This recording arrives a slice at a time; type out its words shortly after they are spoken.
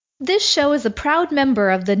This show is a proud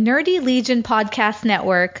member of the Nerdy Legion Podcast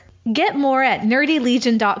Network. Get more at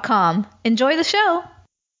nerdylegion.com. Enjoy the show.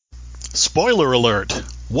 Spoiler alert!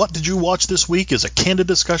 What Did You Watch This Week is a candid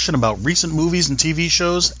discussion about recent movies and TV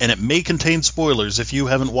shows, and it may contain spoilers if you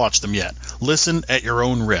haven't watched them yet. Listen at your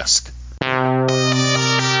own risk.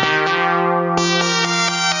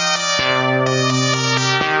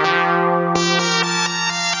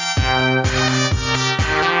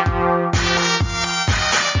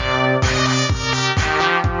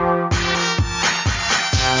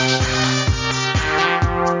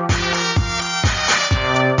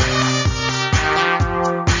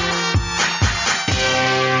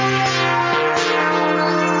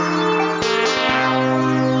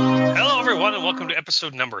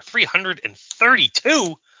 Episode number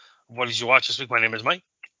 332. What did you watch this week? My name is Mike.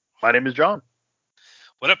 My name is John.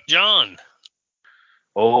 What up, John?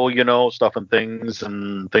 Oh, stuff and things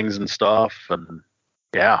and stuff, and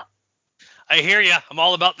yeah. I hear ya. I'm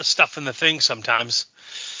all about the stuff and the things sometimes.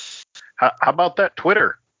 How about that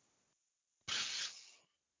Twitter?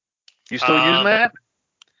 You still using that?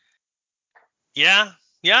 Yeah.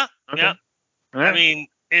 Okay. Yeah. Right. I mean,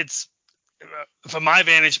 it's from my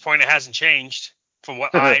vantage point, it hasn't changed. From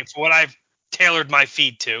what I've tailored my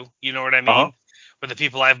feed to, you know what I mean? Uh-huh. With the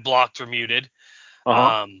people I've blocked or muted.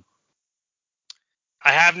 Uh-huh.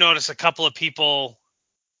 I have noticed a couple of people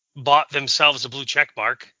bought themselves a blue check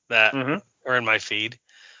mark that are in my feed.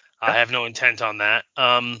 Yeah. I have no intent on that.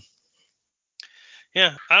 Yeah,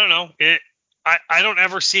 I don't know. I don't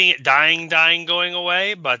ever see it dying, going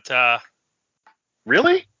away, but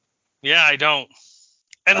really? Yeah, I don't.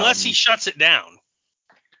 Unless he shuts it down.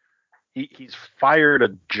 He's fired a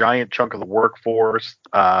giant chunk of the workforce.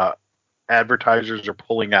 Advertisers are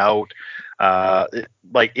pulling out.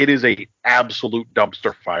 It is a absolute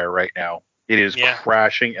dumpster fire right now. It is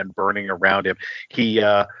crashing and burning around him. He,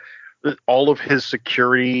 all of his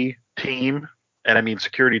security team, and I mean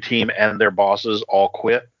security team and their bosses all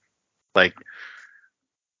quit.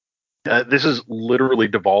 This is literally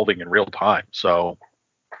devolving in real time. So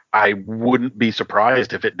I wouldn't be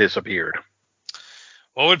surprised if it disappeared.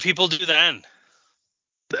 What would people do then?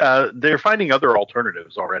 They're finding other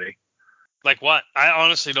alternatives already. Like what? I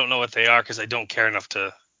honestly don't know what they are because I don't care enough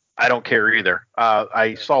to. I don't care either.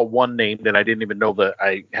 I saw one named and I didn't even know that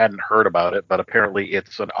I hadn't heard about it, but apparently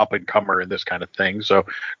it's an up and comer in this kind of thing. So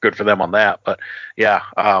good for them on that. But yeah,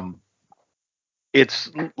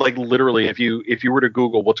 it's like literally if you were to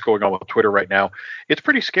Google what's going on with Twitter right now, it's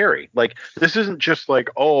pretty scary. Like this isn't just like,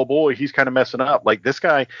 oh boy, he's kind of messing up. Like this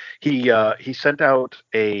guy, he sent out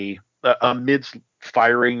amidst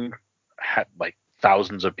firing like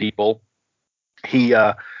thousands of people. He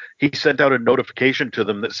sent out a notification to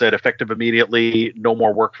them that said effective immediately, no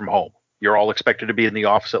more work from home. You're all expected to be in the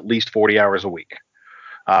office at least 40 hours a week.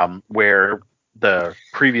 Where the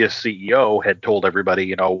previous CEO had told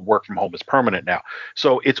everybody, work from home is permanent now.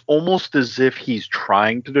 So it's almost as if he's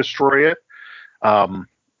trying to destroy it.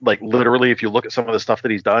 Like literally, if you look at some of the stuff that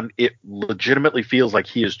he's done, it legitimately feels like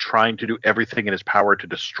he is trying to do everything in his power to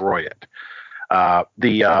destroy it.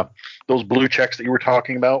 Those blue checks that you were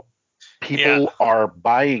talking about, people are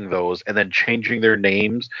buying those and then changing their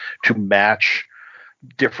names to match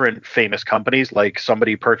different famous companies. Like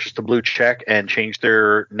somebody purchased a blue check and changed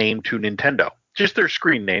their name to Nintendo. Just their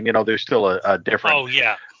screen name. There's still a different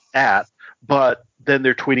but then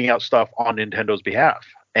they're tweeting out stuff on Nintendo's behalf.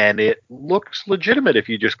 And it looks legitimate if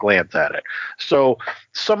you just glance at it. So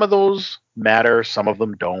some of those matter, some of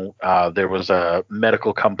them don't. There was a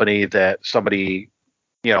medical company that somebody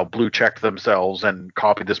blue checked themselves and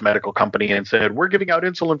copied this medical company and said, we're giving out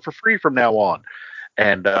insulin for free from now on.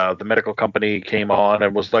 And the medical company came on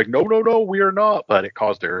and was like, no, we are not. But it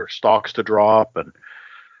caused their stocks to drop. And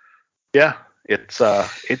yeah, it's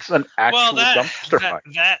an actual dumpster fire.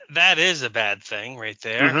 That is a bad thing right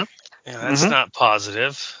there. Mm-hmm. Yeah, that's not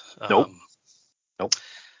positive. Nope.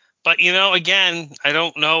 But again, I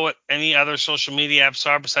don't know what any other social media apps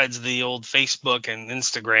are besides the old Facebook and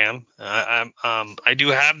Instagram. I do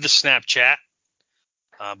have the Snapchat,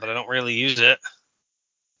 but I don't really use it.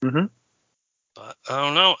 Mm-hmm. But I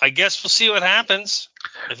don't know. I guess we'll see what happens.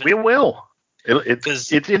 We will.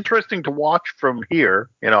 It's interesting to watch from here.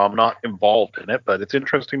 I'm not involved in it, but it's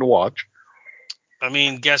interesting to watch. I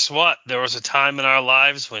mean, guess what? There was a time in our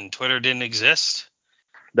lives when Twitter didn't exist.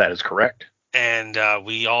 That is correct. And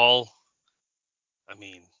we all,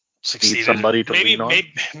 succeeded. Need somebody to lean on?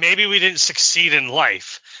 Maybe we didn't succeed in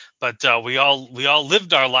life, but we all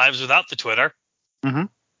lived our lives without the Twitter. Mm-hmm.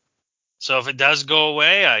 So if it does go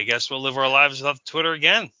away, I guess we'll live our lives without Twitter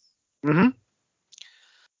again. Mm-hmm.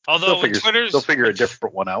 Although they'll figure a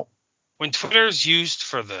different one out. when Twitter's used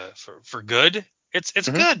for good, it's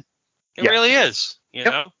Mhm. good. It Yeah. really is. You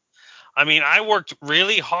Yep. know, I mean, I worked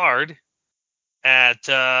really hard at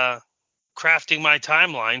crafting my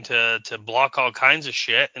timeline to block all kinds of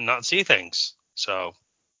shit and not see things. So,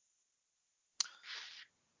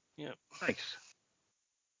 yeah. Nice.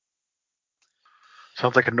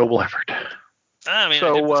 Sounds like a noble effort. I mean, I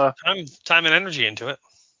So, did put some time and energy into it.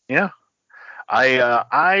 Yeah,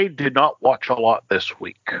 I did not watch a lot this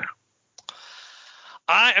week.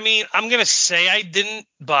 I mean, I'm gonna say I didn't,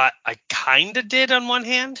 but I kind of did on one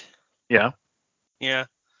hand. Yeah, Yeah.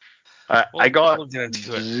 I got we'll get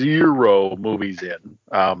into it. 0 movies in.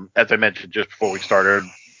 As I mentioned just before we started,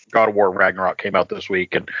 God of War Ragnarok came out this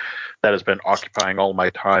week, and that has been occupying all my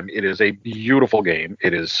time. It is a beautiful game.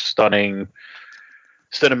 It is stunning,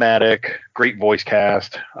 cinematic, great voice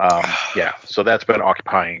cast. Yeah, so that's been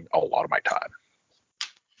occupying a lot of my time.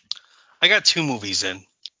 I got 2 movies in.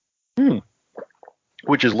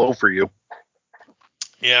 Which is low for you.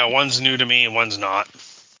 Yeah, one's new to me and one's not.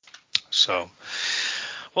 So,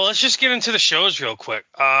 well, let's just get into the shows real quick.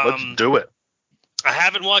 Let's do it. I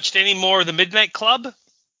haven't watched any more of The Midnight Club.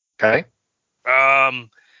 Okay. I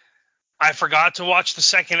forgot to watch the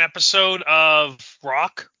second episode of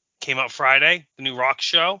Rock. Came out Friday, the new Rock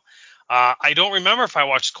show. I don't remember if I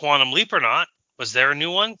watched Quantum Leap or not. Was there a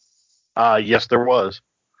new one? Yes, there was.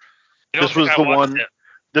 This was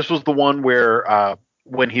the one where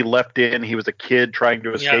when he left in, he was a kid trying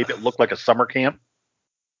to escape. Yeah. It looked like a summer camp.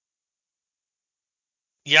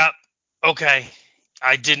 Yep. Okay.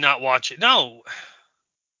 I did not watch it. No.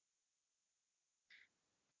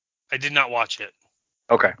 I did not watch it.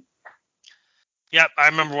 Okay. Yep. I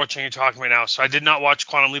remember what you're talking about now. So I did not watch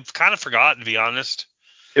Quantum Leap. Kind of forgot, to be honest.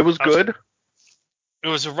 It was good. It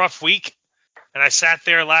was a rough week. And I sat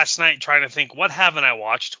there last night trying to think, what haven't I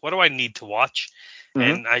watched? What do I need to watch? Mm-hmm.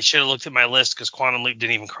 And I should have looked at my list because Quantum Leap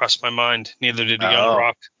didn't even cross my mind. Neither did Young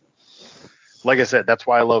Rock. Like I said, that's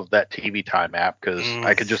why I love that TV Time app, because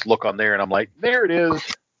I could just look on there and I'm like, there it is.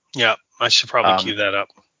 Yeah, I should probably cue that up.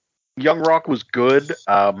 Young Rock was good.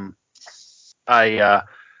 I'm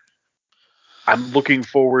looking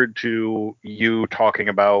forward to you talking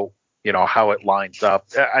about, how it lines up.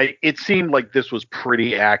 It seemed like this was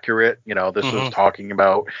pretty accurate. This was talking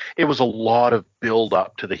about, it was a lot of build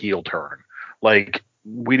up to the heel turn. Like,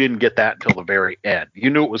 we didn't get that until the very end.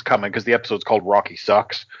 You knew it was coming because the episode's called Rocky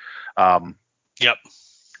Sucks. Yep.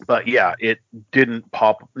 But yeah, it didn't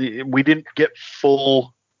pop. We didn't get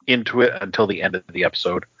full into it until the end of the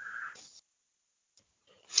episode.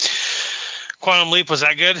 Quantum Leap, was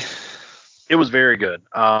that good? It was very good.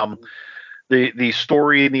 The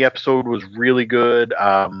story in the episode was really good.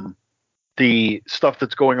 The stuff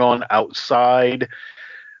that's going on outside,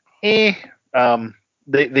 they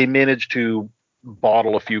managed to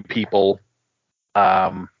bottle a few people,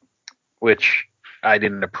 which I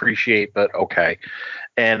didn't appreciate, but okay.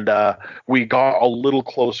 And we got a little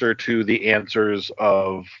closer to the answers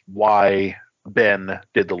of why Ben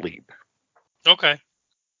did the leap. Okay.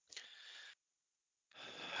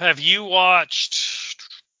 Did you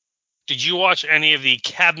watch any of the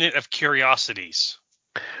Cabinet of Curiosities?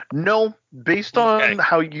 No, based on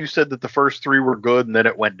how you said that the first 3 were good and then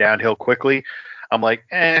it went downhill quickly, I'm like,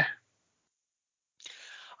 eh.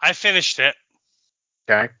 I finished it.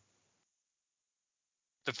 Okay.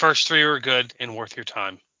 The first 3 were good and worth your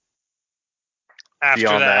time. After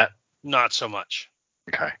Beyond that, not so much.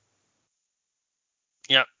 Okay.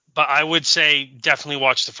 Yep. But I would say definitely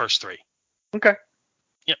watch the first 3. Okay.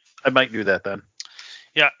 Yep. I might do that then.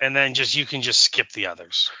 Yeah, and then you can just skip the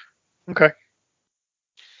others. Okay.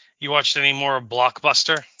 You watched any more of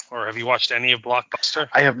Blockbuster? Or have you watched any of Blockbuster?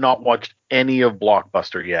 I have not watched any of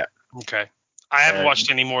Blockbuster yet. Okay. I haven't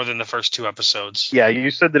watched any more than the first 2 episodes. Yeah,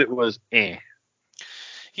 you said that it was eh.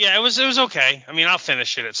 Yeah, it was okay. I mean, I'll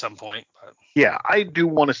finish it at some point. But. Yeah, I do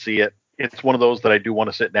want to see it. It's one of those that I do want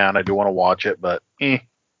to sit down. I do want to watch it, but eh.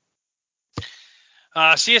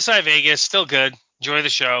 CSI Vegas, still good. Enjoy the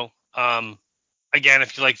show. Again,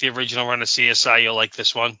 if you like the original run of CSI, you'll like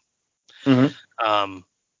this one. Mm-hmm.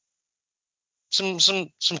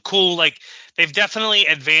 Some cool, like, they've definitely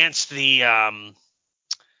advanced the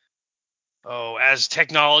as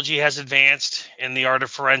technology has advanced in the art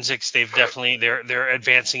of forensics, they're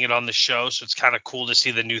advancing it on the show, so it's kind of cool to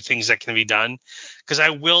see the new things that can be done. Because I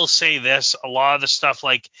will say this, a lot of the stuff,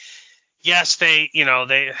 like, yes,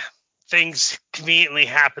 things conveniently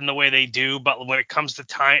happen the way they do, but when it comes to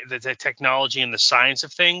the technology and the science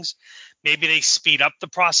of things, maybe they speed up the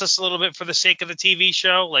process a little bit for the sake of the TV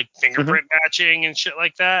show, like fingerprint matching and shit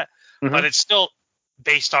like that. Mm-hmm. But it's still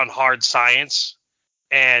based on hard science.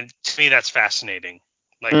 And to me, that's fascinating.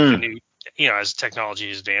 Like the as technology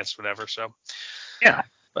has advanced, whatever. So Yeah.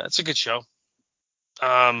 but it's a good show.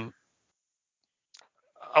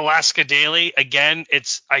 Alaska Daily, again,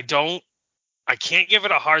 I can't give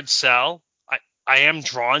it a hard sell. I am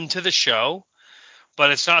drawn to the show,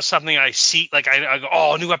 but it's not something I see. Like I go,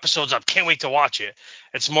 oh, new episode's up, can't wait to watch it.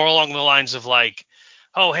 It's more along the lines of like,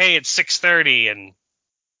 oh, hey, it's 6:30 and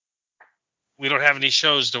we don't have any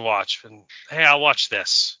shows to watch, and hey, I'll watch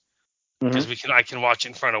this because I can watch it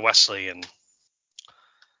in front of Wesley, and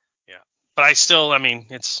yeah. But I mean,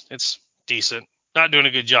 it's decent. Not doing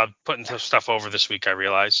a good job putting stuff over this week, I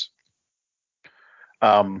realize.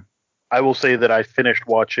 I will say that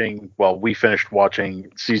we finished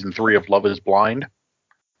watching season 3 of Love is Blind.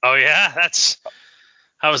 Oh yeah,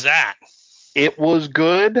 how was that? It was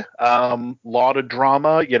good. Lot of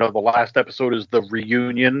drama. The last episode is the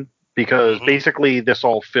reunion because basically this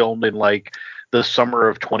all filmed in like the summer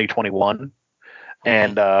of 2021.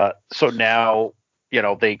 And so now,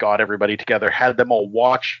 they got everybody together, had them all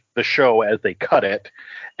watch the show as they cut it,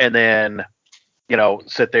 and then,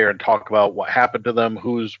 sit there and talk about what happened to them,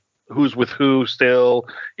 who's with who still,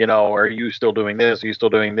 are you still doing this? Are you still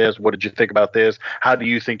doing this? What did you think about this? How do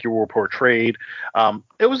you think you were portrayed?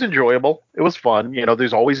 It was enjoyable. It was fun.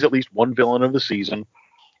 There's always at least one villain of the season,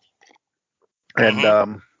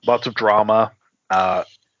 and lots of drama.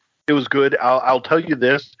 It was good. I'll tell you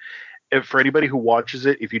this. For anybody who watches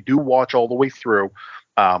it, if you do watch all the way through,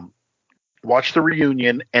 watch the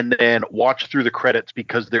reunion and then watch through the credits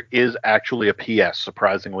because there is actually a PS,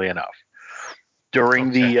 surprisingly enough.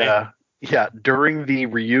 During the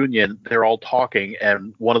reunion, they're all talking,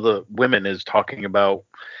 and one of the women is talking about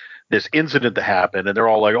this incident that happened, and they're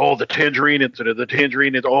all like, "Oh, the Tangerine incident,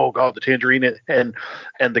 oh God, the Tangerine," and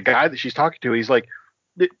the guy that she's talking to, he's like,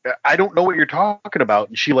 I don't know what you're talking about.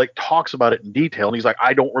 And she like talks about it in detail. And he's like,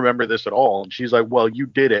 I don't remember this at all. And she's like, well, you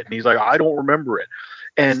did it. And he's like, I don't remember it.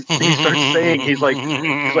 And he starts saying, he's like,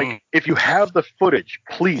 if you have the footage,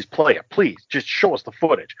 please play it. Please just show us the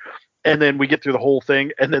footage. And then we get through the whole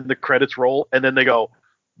thing. And then the credits roll. And then they go,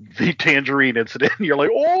 the Tangerine incident. And you're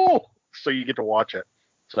like, oh, so you get to watch it.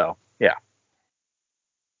 So, yeah.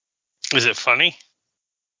 Is it funny?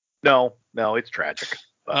 No, it's tragic.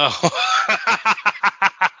 Oh.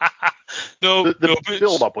 No, the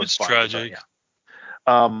build up was it's fun, tragic.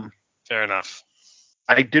 But yeah. Fair enough.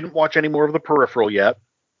 I didn't watch any more of The Peripheral yet.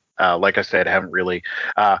 Like I said, I haven't really.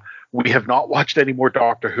 We have not watched any more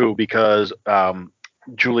Doctor Who because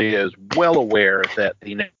Julia is well aware that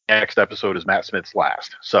the next episode is Matt Smith's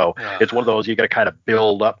last. So it's one of those you got to kind of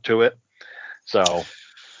build up to it. So.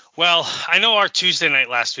 Well, I know our Tuesday night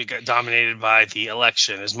last week got dominated by the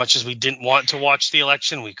election. As much as we didn't want to watch the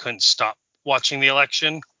election, we couldn't stop watching the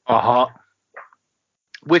election.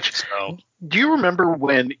 Do you remember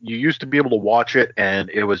when you used to be able to watch it and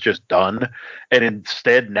it was just done? And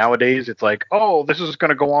instead, nowadays, it's like, oh, this is going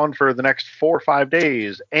to go on for the next 4 or 5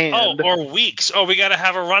 days. Or weeks. Oh, we got to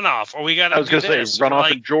have a runoff. Or we got to I was going to say,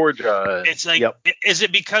 runoff in Georgia. It's like, Is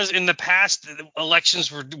it because in the past,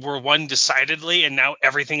 elections were won decidedly and now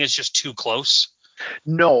everything is just too close?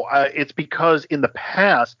 No, it's because in the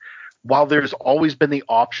past, while there's always been the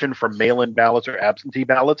option for mail-in ballots or absentee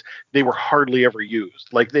ballots, they were hardly ever used.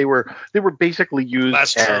 Like they were basically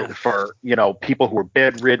used for people who were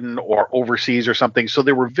bedridden or overseas or something. So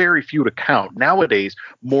there were very few to count. Nowadays,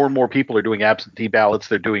 more and more people are doing absentee ballots.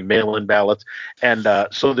 They're doing mail-in ballots, and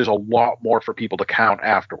so there's a lot more for people to count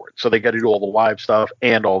afterwards. So they got to do all the live stuff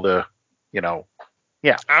and all the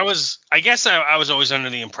Yeah. I guess I was always under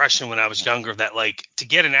the impression when I was younger that like to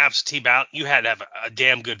get an absentee ballot, you had to have a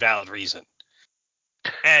damn good valid reason.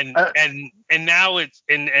 And now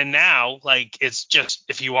now like it's just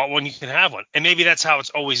if you want one, you can have one. And maybe that's how it's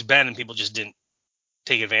always been and people just didn't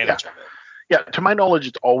take advantage of it. Yeah, to my knowledge,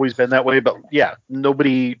 it's always been that way. But yeah,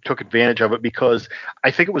 nobody took advantage of it because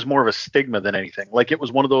I think it was more of a stigma than anything. Like it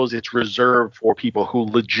was one of those, it's reserved for people who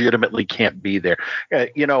legitimately can't be there.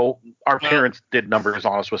 Our parents did numbers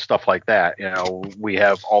on us with stuff like that. We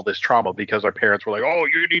have all this trauma because our parents were like, oh,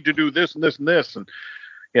 you need to do this and this and this. And,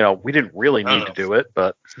 we didn't really need to do it.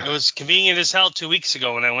 But it was convenient as hell 2 weeks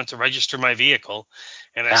ago when I went to register my vehicle.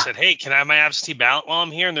 And I said, hey, can I have my absentee ballot while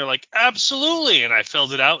I'm here? And they're like, absolutely. And I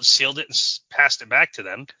filled it out, sealed it, and passed it back to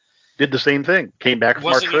them. Did the same thing. Came back from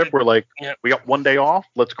our trip. We're like, we got 1 day off.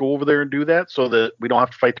 Let's go over there and do that so that we don't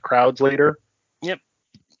have to fight the crowds later. Yep.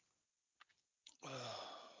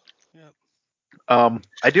 I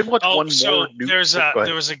did watch one more. There's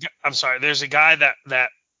a guy that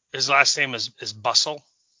his last name is Bustle.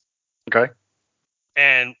 Okay.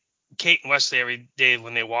 And Kate and Wesley, every day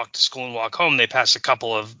when they walk to school and walk home, they pass a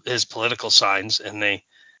couple of his political signs, and they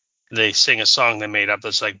they sing a song they made up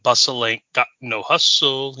that's like "Bustle ain't got no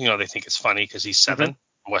hustle." You know, they think it's funny because he's 7.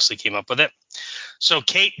 Mm-hmm. Wesley came up with it. So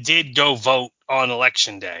Kate did go vote on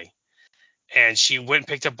election day, and she went and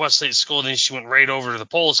picked up Wesley at school. And then she went right over to the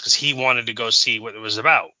polls because he wanted to go see what it was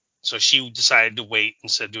about. So she decided to wait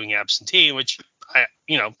instead of doing absentee, which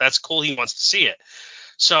that's cool. He wants to see it.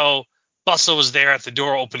 So Bustle was there at the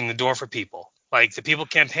door, opening the door for people. Like the people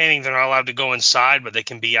campaigning, they're not allowed to go inside, but they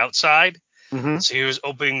can be outside. Mm-hmm. So he was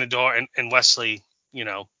opening the door, and Wesley,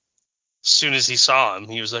 as soon as he saw him,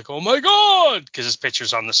 he was like, "Oh my God," because his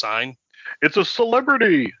picture's on the sign. It's a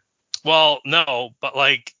celebrity. Well, no, but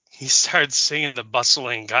like he started singing the "Bustle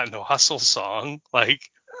Ain't Got No Hustle" song, like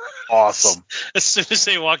awesome. As soon as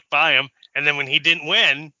they walked by him, and then when he didn't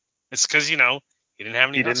win, it's because he didn't have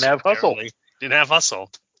any. He didn't have hustle. Apparently. Didn't have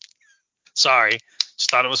hustle. Sorry,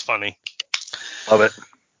 just thought it was funny. Love it.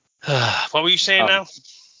 What were you saying now?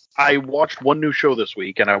 I watched one new show this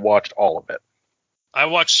week, and I watched all of it. I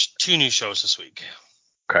watched 2 new shows this week.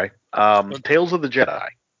 Okay. Tales of the Jedi.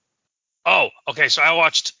 Oh, okay. So I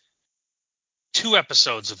watched 2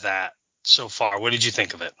 episodes of that so far. What did you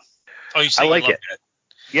think of it? Oh, you said I like you loved it.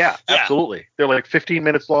 Yeah, absolutely. They're like 15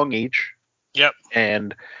 minutes long each. Yep.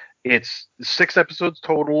 And it's 6 episodes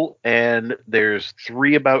total, and there's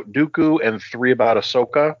 3 about Dooku and 3 about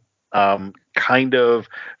Ahsoka, kind of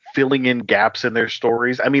filling in gaps in their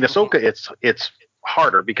stories. I mean, Ahsoka, it's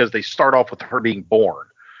harder because they start off with her being born.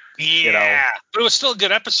 Yeah, but it was still a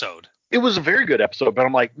good episode. It was a very good episode, but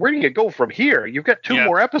I'm like, where do you go from here? You've got 2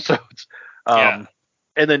 more episodes. And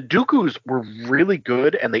then Dooku's were really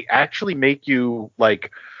good, and they actually make you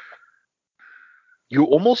like, you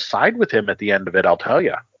almost side with him at the end of it, I'll tell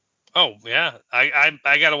you. Oh, yeah.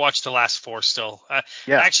 I got to watch the last 4 still. I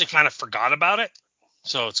actually kind of forgot about it,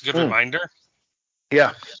 so it's a good reminder.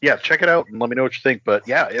 Yeah, check it out and let me know what you think. But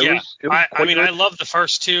yeah, it was I mean, good. I love the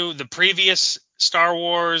first 2. The previous Star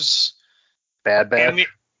Wars... Bad Batch?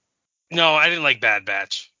 No, I didn't like Bad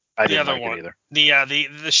Batch. I didn't like it either.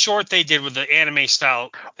 The short they did with the anime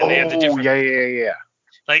style. Yeah.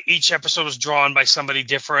 Like each episode was drawn by somebody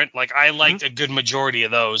different. Like I liked a good majority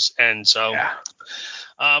of those, and so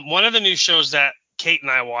one of the new shows that Kate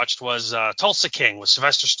and I watched was Tulsa King with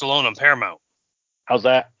Sylvester Stallone on Paramount. How's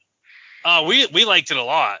that? We liked it a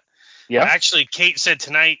lot. Yeah. Actually, Kate said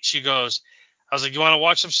tonight, she goes, I was like, "You want to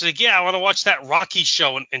watch them?" She's like, "Yeah, I want to watch that Rocky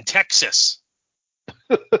show in Texas."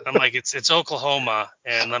 I'm like, it's Oklahoma,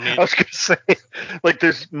 and let me. I was gonna say, like,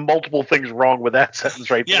 there's multiple things wrong with that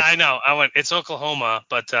sentence right there. Yeah, I know. I went, it's Oklahoma,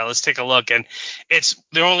 but let's take a look. And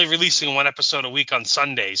they're only releasing 1 episode a week on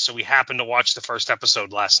Sundays, so we happened to watch the first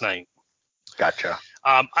episode last night. Gotcha.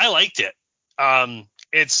 I liked it.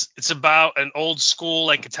 It's about an old school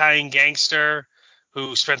like Italian gangster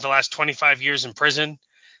who spent the last 25 years in prison.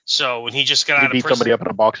 So when he just got out of prison, beat somebody up in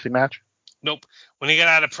a boxing match. Nope. When he got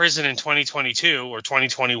out of prison in 2022 or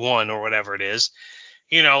 2021 or whatever it is,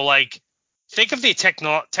 like think of the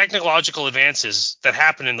technological advances that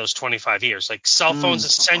happened in those 25 years. Like cell phones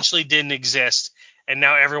essentially didn't exist, and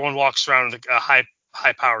now everyone walks around with a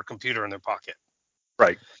high-powered computer in their pocket.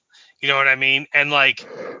 Right. You know what I mean? And like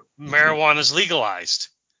marijuana is legalized,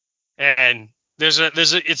 and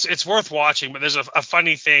it's worth watching. But there's a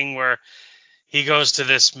funny thing where he goes to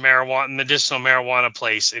this medicinal marijuana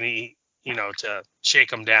place, and he to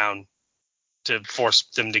shake them down, to force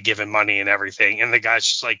them to give him money and everything. And the guy's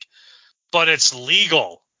just like, but it's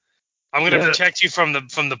legal. I'm going to protect you from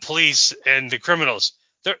the police and the criminals.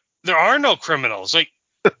 There are no criminals. Like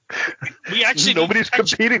we actually nobody's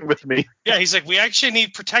competing with me. Yeah, he's like, we actually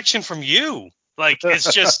need protection from you. Like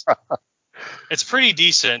it's just, it's pretty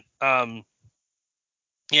decent.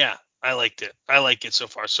 Yeah, I liked it. I like it so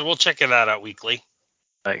far. So we'll check it out weekly.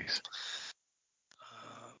 Nice.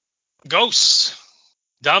 Ghosts.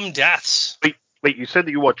 Dumb Deaths. Wait, you said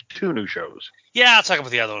that you watched 2 new shows. Yeah, I'll talk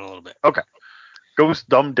about the other one a little bit. Okay. Ghosts,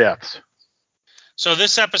 Dumb Deaths. So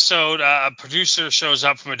this episode, a producer shows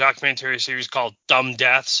up from a documentary series called Dumb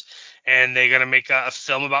Deaths, and they're going to make a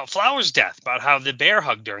film about Flower's death, about how the bear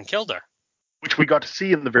hugged her and killed her. Which we got to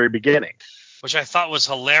see in the very beginning. Which I thought was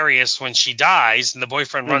hilarious when she dies and the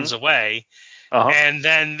boyfriend runs away. And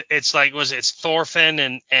then it's like, it's Thorfinn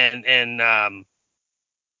and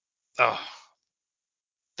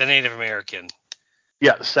the Native American.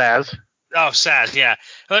 Yeah, Saz. Oh, Saz, yeah.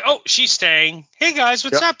 Like, oh, she's staying. Hey, guys,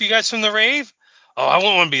 what's up? You guys from the rave? Oh, I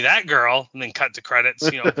won't want to be that girl. And then cut to credits,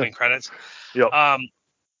 opening credits. Yep.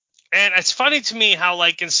 And it's funny to me how,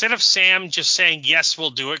 like, instead of Sam just saying, yes, we'll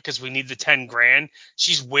do it because we need the 10 grand,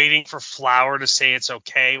 she's waiting for Flower to say it's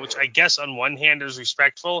okay, which I guess on one hand is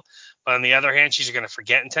respectful, but on the other hand, she's going to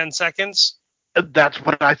forget in 10 seconds. That's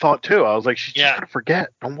what I thought too. I was like, she's just Yeah. gonna forget.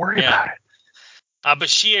 Don't worry Yeah. about it. But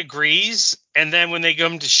she agrees, and then when they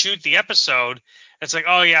come to shoot the episode, it's like,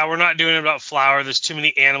 oh yeah, we're not doing it about Flower. There's too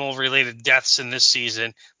many animal-related deaths in this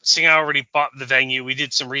season. Seeing I already bought the venue, we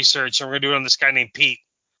did some research, and we're gonna do it on this guy named Pete.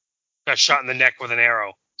 Got shot in the neck with an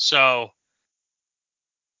arrow. So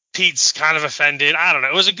Pete's kind of offended. I don't know.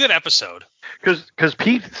 It was a good episode. Because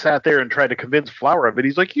Pete sat there and tried to convince Flower of it.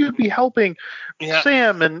 He's like, you'd be helping Yeah.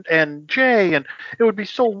 Sam and Jay, and it would be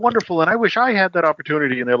so wonderful, and I wish I had that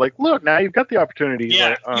opportunity. And they're like, look, now you've got the opportunity. He's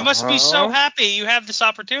Yeah. like, You must be so happy you have this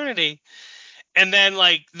opportunity. And then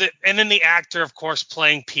the actor, of course,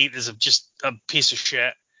 playing Pete is just a piece of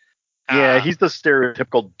shit. Yeah, he's the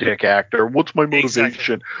stereotypical dick actor. What's my motivation?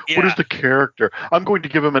 Exactly. Yeah. What is the character? I'm going to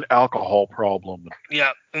give him an alcohol problem.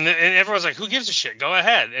 Yeah, and everyone's like, who gives a shit? Go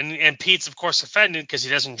ahead. And Pete's, of course, offended because he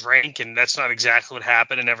doesn't drink, and that's not exactly what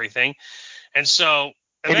happened and everything. And so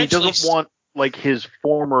And he doesn't want, like, his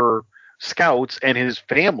former scouts and his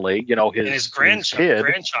family, his grandchild.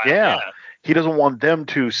 Yeah. He doesn't want them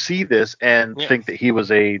to see this and think that he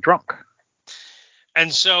was a drunk.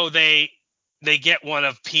 And so they get one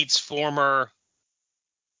of Pete's former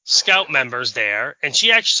scout members there, and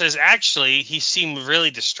she actually says, he seemed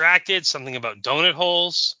really distracted, something about donut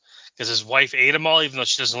holes, because his wife ate them all, even though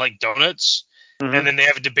she doesn't like donuts. Mm-hmm. And then they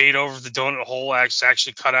have a debate over if the donut hole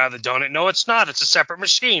actually cut out of the donut. No, it's not. It's a separate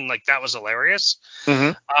machine. Like, that was hilarious.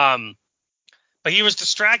 Mm-hmm. But he was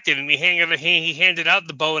distracted, and he handed out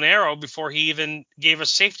the bow and arrow before he even gave us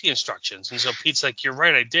safety instructions. And so Pete's like, you're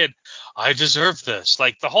right, I did. I deserve this.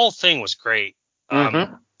 Like, the whole thing was great.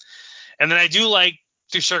 Mm-hmm. And then I do like,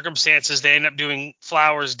 through circumstances, they end up doing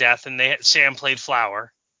Flower's death, and Sam played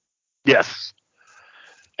Flower. Yes.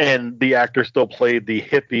 And the actor still played the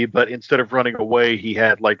hippie, but instead of running away, he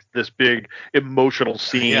had, like, this big emotional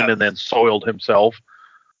scene and then soiled himself.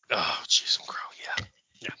 Oh, jeez, I'm gross.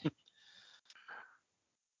 Yeah.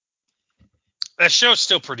 That show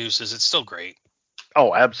still produces. It's still great.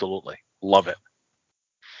 Oh, absolutely. Love it.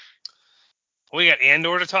 We got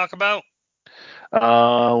Andor to talk about?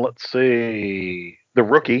 Let's see. The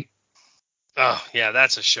Rookie. Oh, yeah,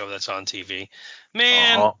 that's a show that's on TV.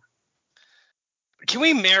 Man, can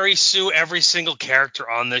we Mary Sue every single character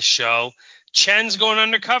on this show? Chen's going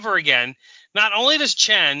undercover again. Not only does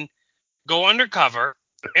Chen go undercover,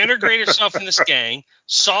 integrate herself in this gang,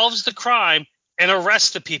 solves the crime, and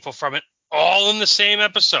arrests the people from it, all in the same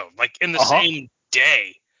episode, like in the same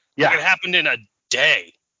day. Yeah. Like, it happened in a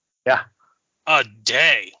day. Yeah. A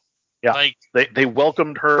day. Yeah. Like, they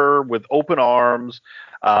welcomed her with open arms,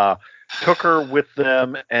 took her with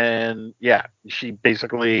them, and she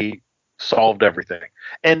basically solved everything.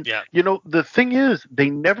 And the thing is, they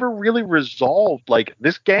never really resolved, like,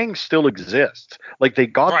 this gang still exists. Like, they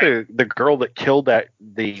got the girl that killed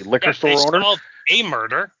the liquor store owner. They solved a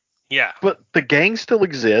murder. Yeah. But the gang still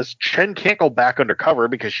exists. Chen can't go back undercover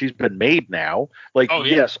because she's been made now. Like,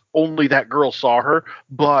 yes, only that girl saw her,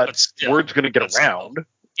 but word's going to get around.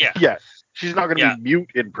 Yeah. Yeah. She's not going to be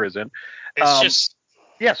mute in prison. It's just...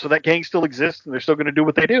 Yeah, so that gang still exists, and they're still going to do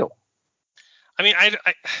what they do. I mean,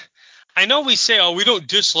 I know we say, we don't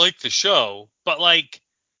dislike the show, but, like...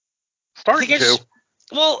 Starting to.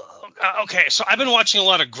 Well, okay, so I've been watching a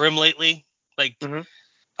lot of Grimm lately. Like,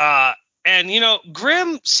 and,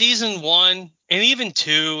 Grimm season 1 and even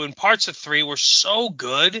 2 and parts of 3 were so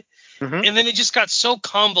good. Mm-hmm. And then it just got so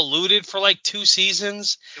convoluted for, like, 2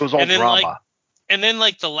 seasons. It was all drama. And then,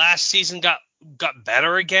 like, the last season got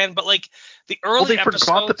better again. But, like, the early episodes...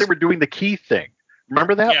 forgot that they were doing the key thing.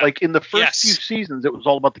 Remember that? Yeah. Like, in the first few seasons, it was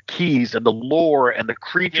all about the keys and the lore and the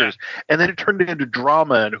creatures. Yeah. And then it turned into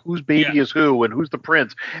drama and whose baby is who and who's the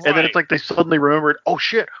prince. Right. And then it's like they suddenly remembered, oh,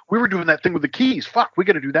 shit, we were doing that thing with the keys. Fuck, we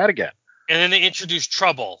got to do that again. And then they introduced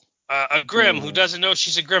Trouble. A Grimm who doesn't know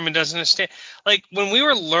she's a Grimm and doesn't understand. Like, when we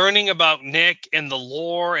were learning about Nick and the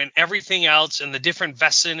lore and everything else and the different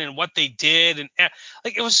Vessin and what they did, and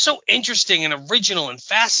like, it was so interesting and original and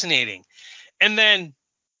fascinating. And then,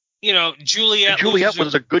 Juliet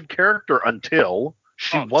was a good character until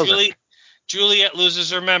she wasn't. Juliet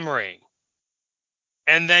loses her memory.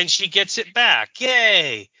 And then she gets it back.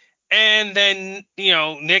 Yay. And then,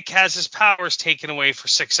 Nick has his powers taken away for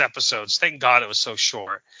 6 episodes. Thank God it was so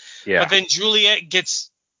short. Yeah. But then Juliet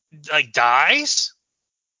dies,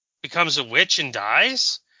 becomes a witch and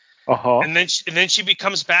dies. And then she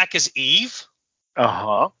becomes back as Eve.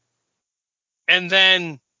 And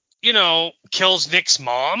then, kills Nick's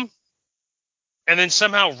mom. And then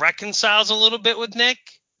somehow reconciles a little bit with Nick.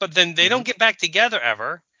 But then they don't get back together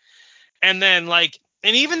ever. And then, and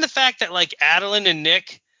even the fact that, Adeline and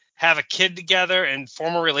Nick have a kid together and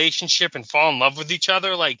form a relationship and fall in love with each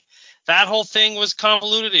other, that whole thing was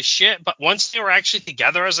convoluted as shit. But once they were actually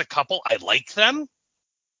together as a couple, I liked them.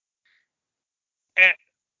 And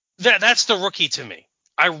that's The Rookie to me.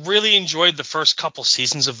 I really enjoyed the first couple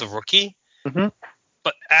seasons of The Rookie. Mm-hmm.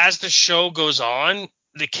 But as the show goes on,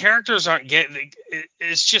 the characters aren't getting.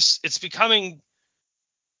 It's becoming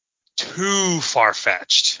too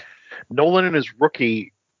far-fetched. Nolan and his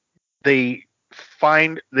Rookie, they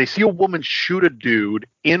see a woman shoot a dude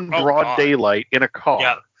in broad daylight in a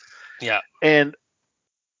car. Yeah. And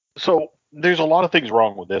so there's a lot of things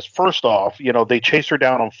wrong with this. First off, they chase her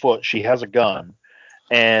down on foot. She has a gun.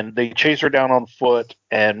 And they chase her down on foot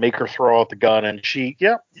and make her throw out the gun, and she,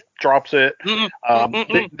 drops it.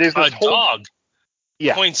 There's this dog.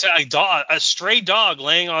 Yeah. Points at a stray dog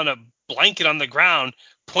laying on a blanket on the ground,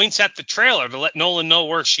 points at the trailer to let Nolan know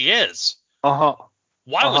where she is. Uh-huh.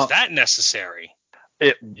 Why was that necessary?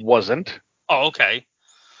 It wasn't. Oh, okay.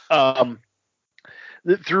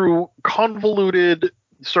 Through convoluted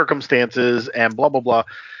circumstances and blah, blah, blah.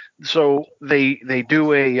 So they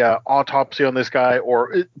do a autopsy on this guy,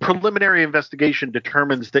 or preliminary investigation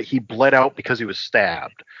determines that he bled out because he was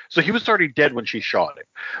stabbed. So he was already dead when she shot him.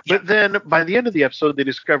 Yeah. But then by the end of the episode, they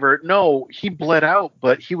discover, no, he bled out,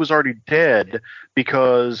 but he was already dead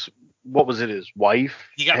because, what was it, his wife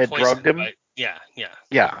had drugged him?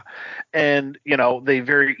 Yeah. And, they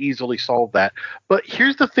very easily solved that. But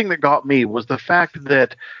here's the thing that got me was the fact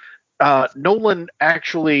that Nolan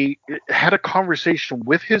actually had a conversation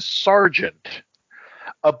with his sergeant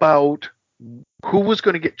about who was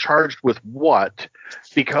going to get charged with what,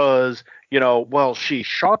 because, she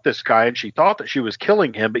shot this guy and she thought that she was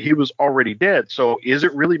killing him, but he was already dead. So is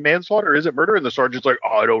it really manslaughter or is it murder? And the sergeant's like,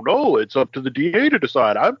 I don't know. It's up to the DA to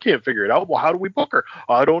decide. I can't figure it out. Well, how do we book her?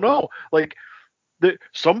 I don't know. Like,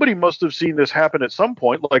 somebody must have seen this happen at some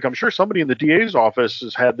point. Like, I'm sure somebody in the DA's office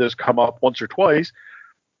has had this come up once or twice.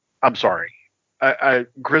 I'm sorry. A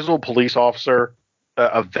grizzled police officer,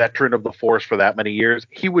 a veteran of the force for that many years,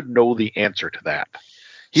 he would know the answer to that.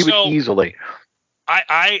 He would easily.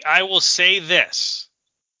 I will say this.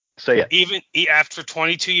 Say it. Even after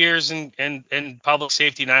 22 years in public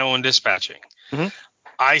safety 911 dispatching,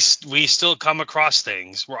 we still come across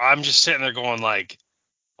things where I'm just sitting there going like,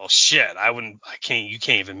 well, shit, you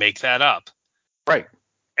can't even make that up. Right.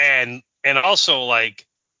 And also, like,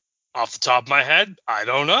 off the top of my head, I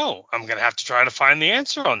don't know. I'm going to have to try to find the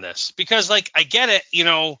answer on this because, like, I get it.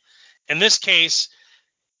 In this case,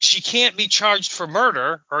 she can't be charged for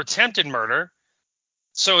murder or attempted murder.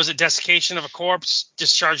 So is it desiccation of a corpse,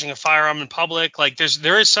 discharging a firearm in public? Like,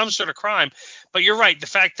 there is some sort of crime. But you're right. The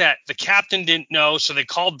fact that the captain didn't know, so they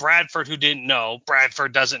called Bradford, who didn't know.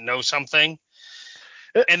 Bradford doesn't know something.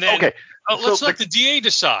 And then let's let the DA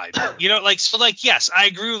decide. Yes, I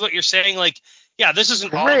agree with what you're saying. Like, yeah, this is an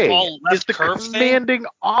oddball left curve thing. Is the commanding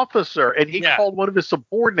officer, and he called one of his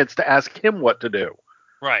subordinates to ask him what to do.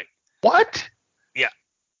 Right. What? Yeah.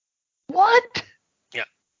 What? Yeah.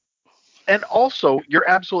 And also, you're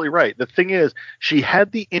absolutely right. The thing is, she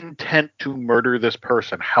had the intent to murder this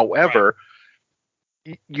person. However,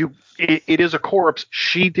 it is a corpse.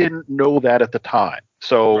 She didn't know that at the time.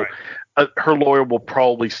 So her lawyer will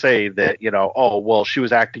probably say that, she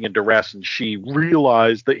was acting in duress and she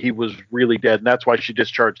realized that he was really dead. And that's why she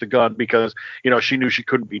discharged the gun because, she knew she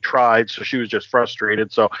couldn't be tried. So she was just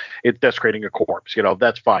frustrated. So it's desecrating a corpse.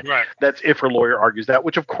 That's fine. Right. That's if her lawyer argues that,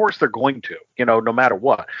 which of course they're going to, no matter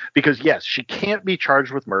what. Because, yes, she can't be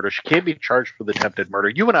charged with murder. She can't be charged with attempted murder.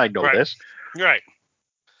 You and I know this. Right.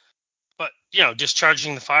 But,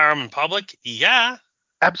 discharging the firearm in public? Yeah.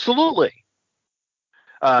 Absolutely.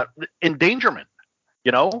 Endangerment.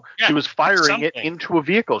 She was firing it into a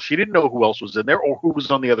vehicle. She didn't know who else was in there or who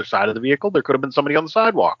was on the other side of the vehicle. There could have been somebody on the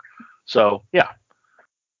sidewalk. So, yeah.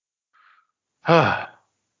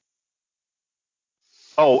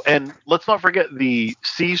 Oh, and let's not forget the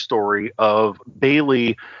C story of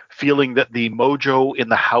Bailey feeling that the mojo in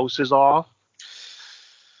the house is off.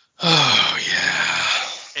 Oh,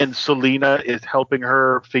 yeah. And Selena is helping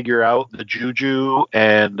her figure out the juju,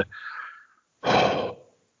 and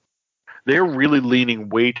they're really leaning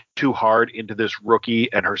way too hard into this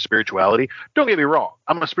Rookie and her spirituality. Don't get me wrong.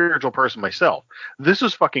 I'm a spiritual person myself. This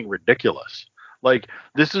is fucking ridiculous. Like,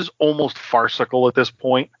 this is almost farcical at this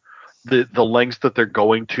point. The lengths that they're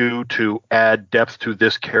going to add depth to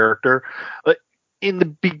this character. In the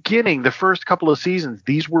beginning, the first couple of seasons,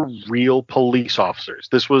 these were real police officers.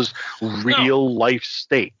 This was real life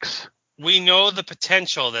stakes. We know the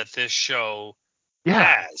potential that this show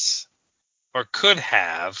has or could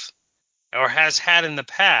have or has had in the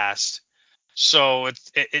past. So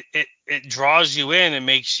it draws you in and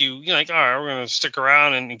makes you, like, all right, we're going to stick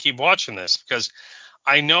around and keep watching this because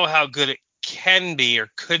I know how good it can be or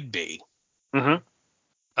could be.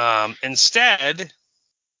 Mm-hmm. Instead,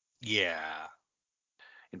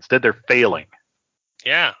 they're failing.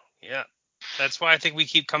 Yeah. That's why I think we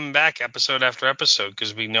keep coming back episode after episode,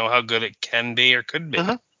 because we know how good it can be or could be.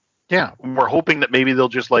 Mm-hmm. Yeah, we're hoping that maybe they'll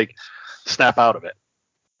just like snap out of it.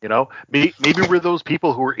 You know, maybe we're those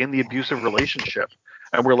people who are in the abusive relationship,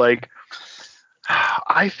 and we're like,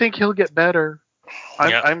 I think he'll get better.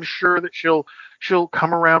 I'm sure that she'll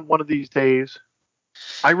come around one of these days.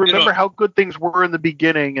 I remember how good things were in the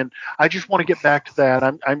beginning, and I just want to get back to that.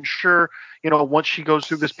 I'm sure, once she goes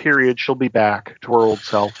through this period, she'll be back to her old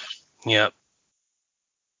self. Yep.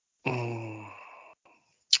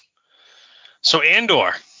 So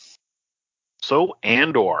Andor.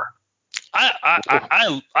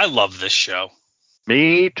 I love this show.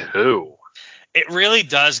 Me too. It really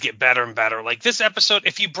does get better and better. Like this episode,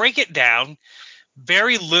 if you break it down,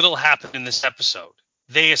 very little happened in this episode.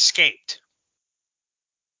 They escaped.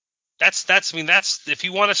 That's if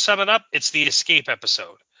you want to sum it up, it's the escape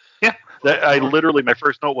episode. Yeah. My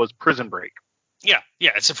first note was Prison Break. Yeah,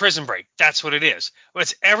 it's a prison break. That's what it is.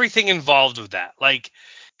 It's everything involved with that. Like,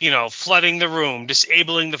 flooding the room,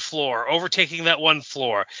 disabling the floor, overtaking that one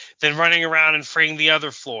floor, then running around and freeing the other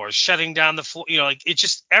floors, shutting down the floor. It's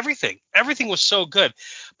just everything. Everything was so good.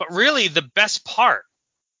 But really, the best part,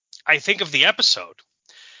 I think, of the episode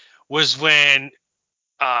was when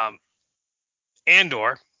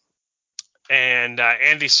Andor and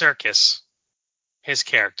Andy Serkis, his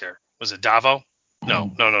character, was it Davo?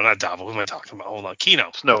 No, not Davo. Who am I talking about? Hold on.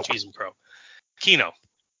 Kino. Snoke. Jeez and Crow. Kino.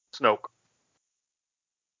 Snoke.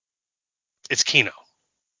 It's Kino.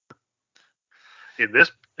 In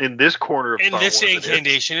this corner of in Star this Wars,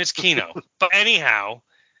 incarnation, it's Kino. But anyhow,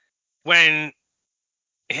 when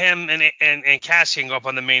him and Cassian go up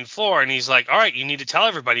on the main floor, and he's like, "All right, you need to tell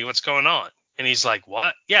everybody what's going on." And he's like,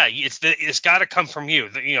 "What? Yeah, it's got to come from you.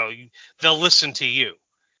 They'll listen to you."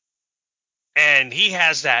 And he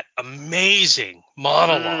has that amazing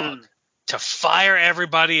monologue to fire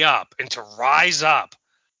everybody up and to rise up.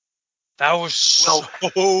 That was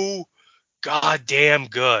so goddamn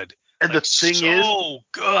good. And the thing is, so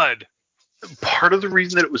good. Part of the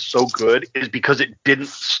reason that it was so good is because it didn't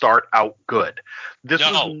start out good. This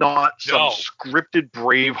was not some scripted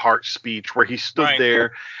Braveheart speech where he stood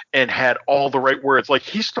there and had all the right words. Like,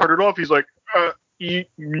 he started off, he's like, you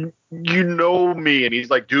know me. And he's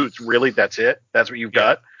like, dude, really? That's it? That's what you've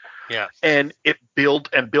got? Yeah. And it built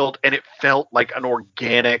and built, and it felt like an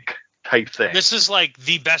organic type thing. This is like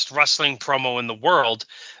the best wrestling promo in the world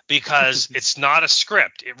because it's not a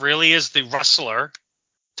script. It really is the wrestler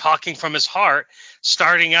talking from his heart,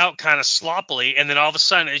 starting out kind of sloppily, and then all of a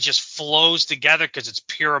sudden it just flows together because it's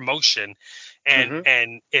pure emotion,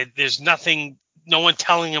 and there's no one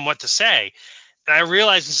telling him what to say. And I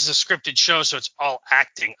realize this is a scripted show, so it's all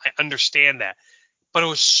acting. I understand that, but it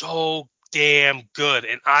was so damn good,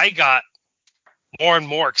 and I got more and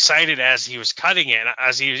more excited as he was cutting it,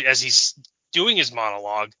 as he's doing his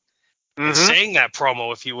monologue and saying that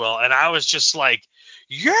promo, if you will, and I was just like,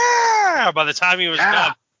 yeah. By the time he was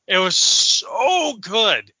done, it was so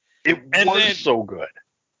good. It was so good.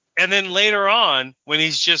 And then later on, when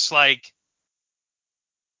he's just like,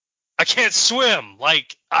 I can't swim.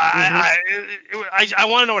 Like, I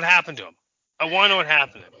want to know what happened to him. I want to know what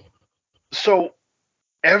happened to him. So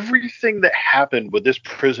everything that happened with this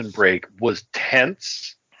prison break was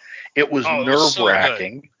tense. It was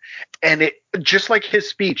nerve-wracking. And it, just like his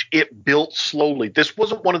speech, it built slowly. This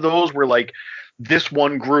wasn't one of those where, like, this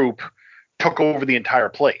one group took over the entire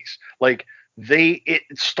place. Like, it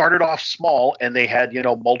started off small, and they had,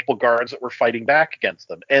 multiple guards that were fighting back against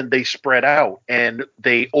them, and they spread out and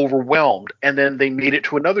they overwhelmed, and then they made it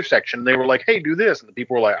to another section, and they were like, hey, do this, and the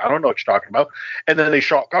people were like, I don't know what you're talking about, and then they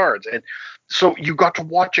shot guards. And so you got to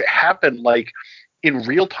watch it happen, like, in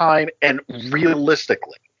real time and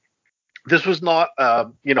realistically. This was not,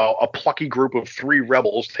 a plucky group of 3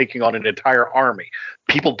 rebels taking on an entire army.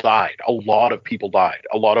 People died. A lot of people died.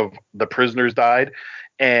 A lot of the prisoners died.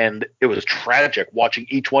 And it was tragic watching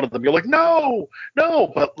each one of them. You're like, no.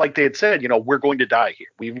 But like they had said, we're going to die here.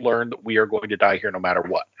 We've learned that we are going to die here no matter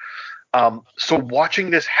what. So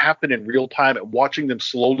watching this happen in real time and watching them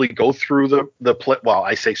slowly go through well,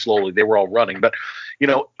 I say slowly, they were all running. But,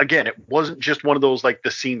 again, it wasn't just one of those, like,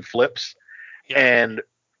 the scene flips. Yeah. And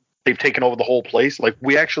they've taken over the whole place. Like,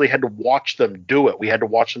 we actually had to watch them do it. We had to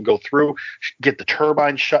watch them go through, get the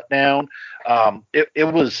turbine shut down.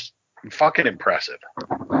 It was fucking impressive.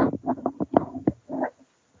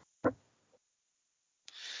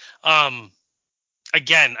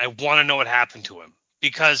 Again, I want to know what happened to him,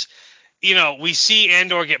 because we see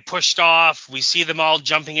Andor get pushed off. We see them all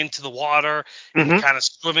jumping into the water and kind of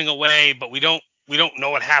swimming away, but we don't know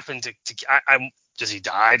what happened to does he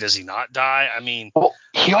die? Does he not die? I mean, well,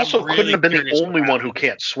 he also really couldn't have been the only one who happened.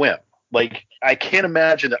 can't swim. Like, I can't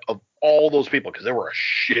imagine that of all those people, because there were a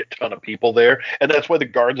shit ton of people there, and that's why the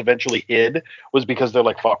guards eventually hid, was because they're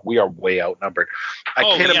like, fuck, we are way outnumbered. I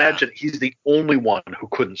can't imagine he's the only one who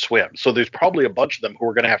couldn't swim. So there's probably a bunch of them who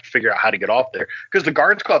are going to have to figure out how to get off there, because the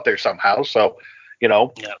guards got there somehow, so,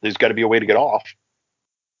 there's got to be a way to get off.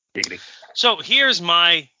 Giggity. So here's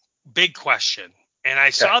my big question, and I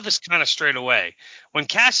saw this kind of straight away. When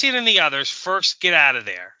Cassian and the others first get out of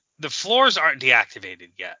there, the floors aren't deactivated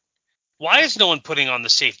yet. Why is no one putting on the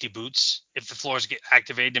safety boots if the floors get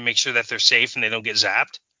activated to make sure that they're safe and they don't get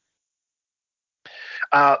zapped?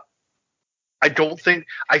 I think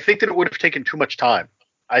that it would have taken too much time.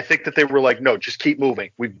 I think that they were like, no, just keep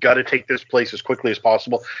moving. We've got to take this place as quickly as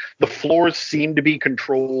possible. The floors seem to be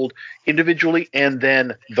controlled individually and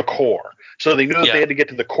then the core. So they knew that they had to get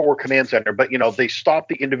to the core command center, but, they stopped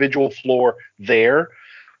the individual floor there,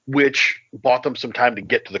 which bought them some time to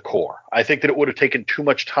get to the core. I think that it would have taken too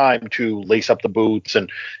much time to lace up the boots and,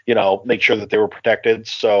 make sure that they were protected.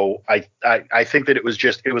 So I think that it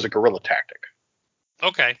was a guerrilla tactic.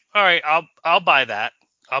 Okay. All right. I'll buy that.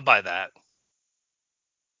 I'll buy that.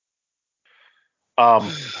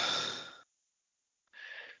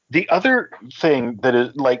 The other thing that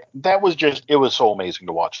is like, it was so amazing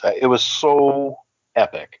to watch that. It was so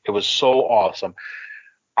epic. It was so awesome.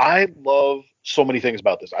 I love so many things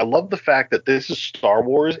about this. I love the fact that this is Star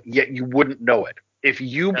Wars, yet you wouldn't know it. If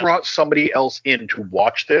you brought somebody else in to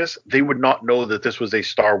watch this, they would not know that this was a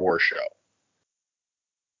Star Wars show.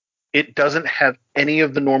 It doesn't have any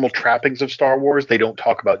of the normal trappings of Star Wars. They don't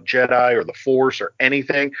talk about Jedi or the Force or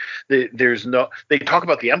anything. They talk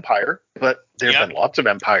about the Empire, but there have been lots of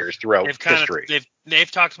empires throughout history.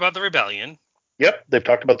 They've talked about the Rebellion. Yep, they've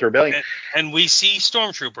talked about the Rebellion. And we see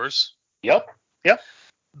stormtroopers. Yep.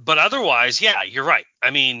 But otherwise, you're right. I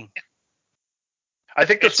mean, I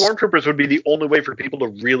think the stormtroopers would be the only way for people to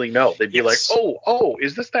really know. They'd be like, oh,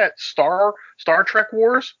 is this that Star Trek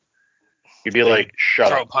Wars? You'd be like,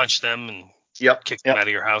 shut up. Punch them and kick them out of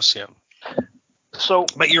your house. Yeah. So,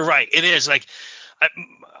 but you're right. It is like,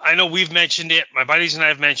 I know we've mentioned it. My buddies and I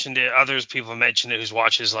have mentioned it. Others people have mentioned it who's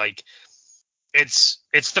watches. Like, it's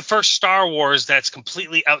the first Star Wars that's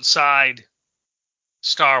completely outside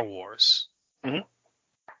Star Wars. Mm-hmm.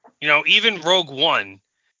 Even Rogue One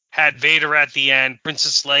had Vader at the end,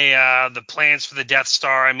 Princess Leia, the plans for the Death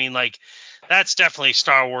Star. I mean, like, that's definitely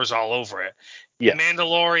Star Wars all over it. Yeah.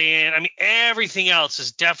 Mandalorian. I mean, everything else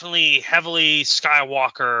is definitely heavily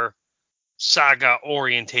Skywalker saga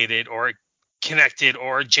orientated or connected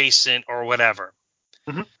or adjacent or whatever.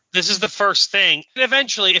 Mm-hmm. This is the first thing. And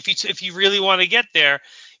eventually, if you really want to get there,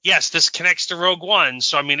 yes, this connects to Rogue One.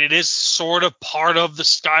 So, I mean, it is sort of part of the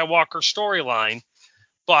Skywalker storyline,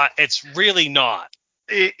 but it's really not.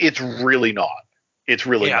 It's really not. It's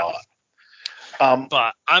really not.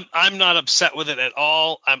 But I'm not upset with it at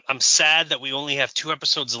all. I'm sad that we only have 2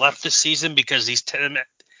 episodes left this season because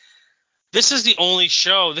this is the only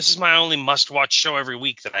show. This is my only must-watch show every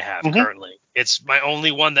week that I have currently. It's my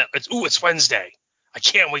only one it's Wednesday. I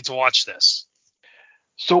can't wait to watch this.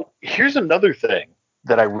 So here's another thing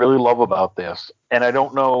that I really love about this, and I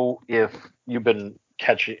don't know if you've been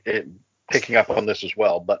picking up on this as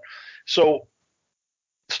well, but so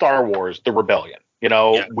Star Wars, the Rebellion.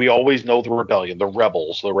 We always know the Rebellion, the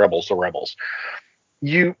rebels.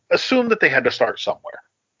 You assume that they had to start somewhere.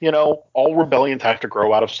 All rebellions have to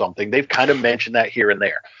grow out of something. They've kind of mentioned that here and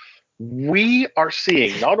there. We are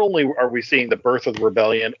seeing, not only are we seeing the birth of the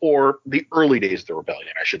rebellion, or the early days of the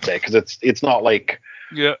rebellion, I should say, because it's not like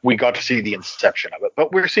we got to see the inception of it,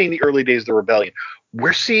 but we're seeing the early days of the rebellion.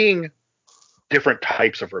 We're seeing different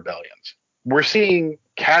types of rebellions. We're seeing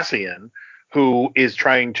Cassian, who is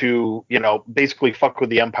trying to, basically fuck with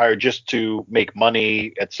the Empire just to make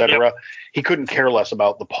money, etc. Yep. He couldn't care less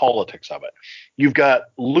about the politics of it. You've got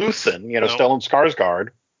Luthen, Stellan Skarsgård,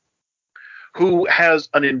 who has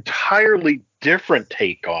an entirely different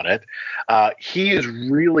take on it. He is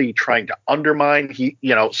really trying to undermine.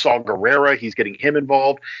 Saw Gerrera, he's getting him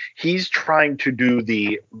involved. He's trying to do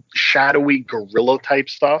the shadowy guerrilla type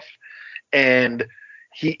stuff, and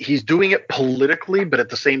he's doing it politically, but at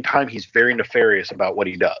the same time, he's very nefarious about what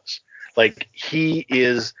he does. Like, he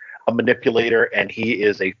is a manipulator and he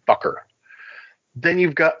is a fucker. Then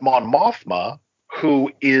you've got Mon Mothma,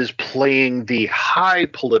 who is playing the high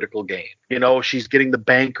political game. She's getting the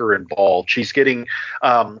banker involved. She's getting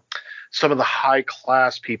some of the high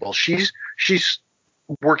class people. She's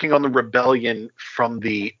working on the rebellion from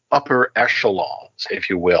the upper echelons, if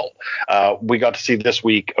you will. We got to see this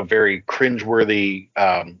week a very cringeworthy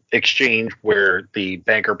exchange where the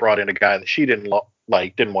banker brought in a guy that she didn't want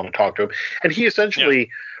to talk to him, and he essentially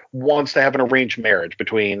wants to have an arranged marriage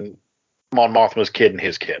between Mon Mothma's kid and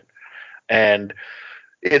his kid. And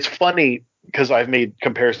it's funny because I've made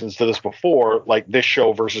comparisons to this before, like this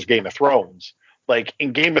show versus Game of Thrones. Like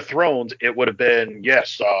in Game of Thrones, it would have been,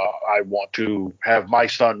 yes, I want to have my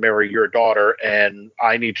son marry your daughter, and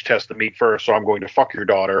I need to test the meat first, so I'm going to fuck your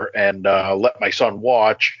daughter and let my son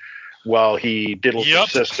watch while he diddles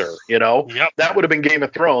his sister. That would have been Game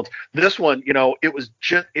of Thrones. This one, it was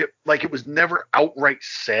just it was never outright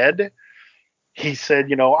said. He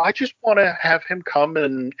said, I just want to have him come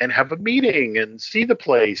and have a meeting and see the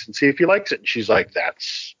place and see if he likes it. And she's like,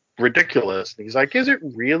 that's ridiculous. And he's like, is it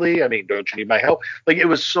really? I mean, don't you need my help? Like, it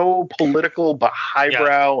was so political but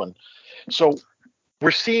highbrow. Yeah. And so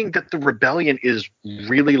we're seeing that the rebellion is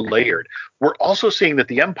really layered. We're also seeing that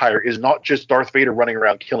the Empire is not just Darth Vader running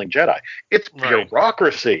around killing Jedi. It's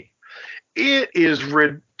bureaucracy. It is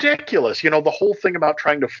ridiculous. The whole thing about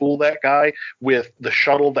trying to fool that guy with the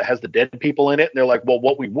shuttle that has the dead people in it. And they're like, well,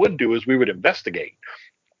 what we would do is we would investigate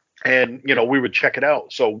and, we would check it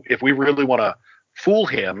out. So if we really want to fool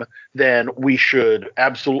him, then we should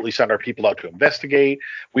absolutely send our people out to investigate.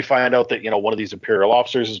 We find out that, one of these Imperial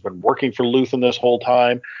officers has been working for Luthen this whole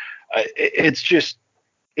time.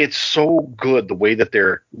 It's so good the way that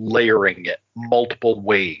they're layering it multiple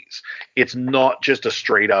ways. It's not just a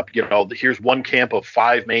straight up, here's one camp of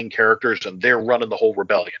 5 main characters and they're running the whole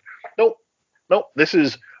rebellion. Nope. This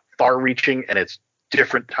is far reaching and it's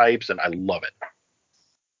different types and I love it.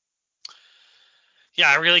 Yeah,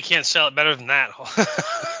 I really can't sell it better than that.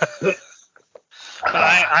 But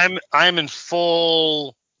I'm in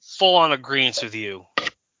full on agreement with you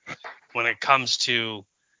when it comes to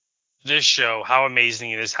this show, how amazing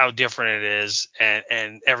it is, how different it is,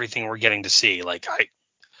 and everything we're getting to see. Like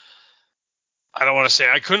I don't want to say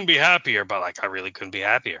I couldn't be happier, but I really couldn't be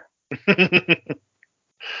happier. It's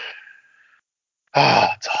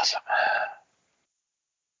awesome.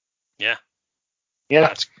 Yeah.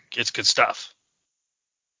 It's good stuff.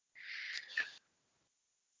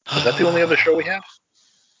 Is that the only other show we have?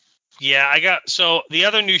 Yeah, so the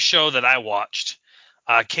other new show that I watched,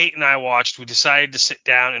 Kate and I watched, we decided to sit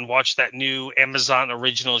down and watch that new Amazon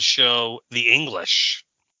original show, The English.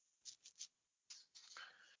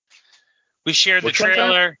 We shared the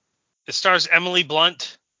trailer. It stars Emily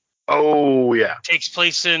Blunt. Oh, yeah. It takes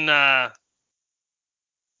place in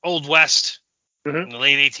Old West, in the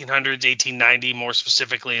late 1800s, 1890 more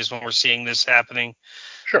specifically is when we're seeing this happening.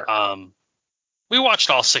 Sure. We watched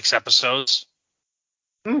all 6 episodes.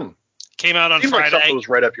 Came out on Seemed Friday. Like something was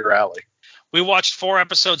right up your alley. We watched 4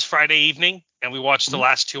 episodes Friday evening, and we watched the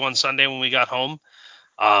last 2 on Sunday when we got home.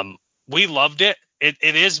 We loved it. It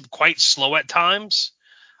is quite slow at times,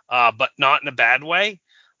 but not in a bad way.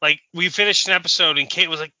 Like, we finished an episode, and Kate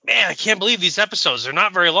was like, man, I can't believe these episodes. They're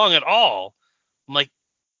not very long at all. I'm like,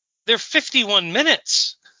 they're 51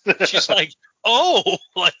 minutes. She's like, oh,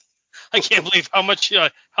 I can't believe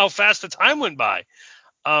how fast the time went by.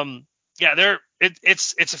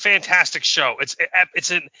 It's a fantastic show.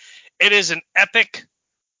 It is an epic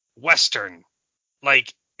Western.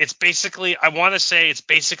 Like, it's basically, I want to say it's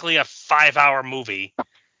basically a 5-hour movie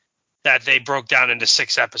that they broke down into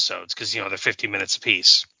 6 episodes because, they're 50 minutes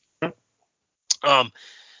apiece.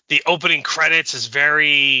 The opening credits is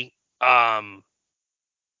very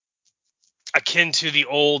akin to the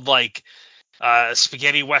old,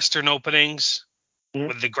 spaghetti Western openings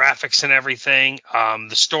with the graphics and everything.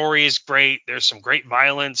 The story is great. There's some great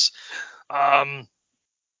violence.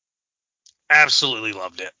 Absolutely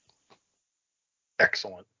loved it.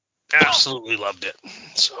 Excellent. Absolutely loved it.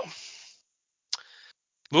 So,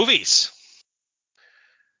 movies.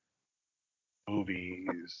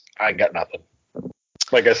 I got nothing.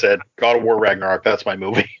 Like I said, God of War Ragnarok, that's my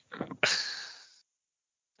movie.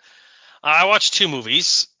 I watched 2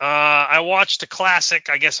 movies. I watched a classic.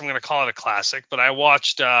 I guess I'm going to call it a classic, but I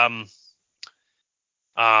watched, oh,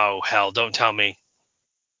 hell, don't tell me.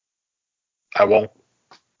 I won't.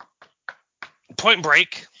 Point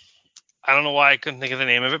Break. I don't know why I couldn't think of the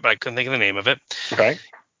name of it, but I couldn't think of the name of it. Okay.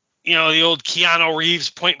 The old Keanu Reeves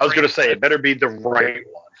Point Break. I was going to say, it better be the right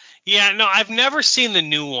one. Yeah, no, I've never seen the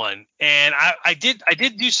new one, and I did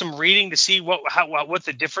do some reading to see what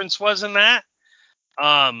the difference was in that.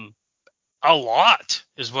 A lot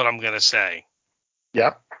is what I'm going to say.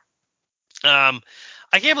 Yeah. I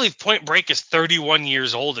can't believe Point Break is 31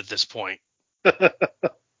 years old at this point.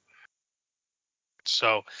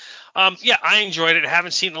 So, I enjoyed it. I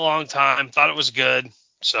haven't seen it in a long time. Thought it was good.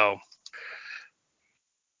 So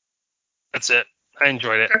that's it. I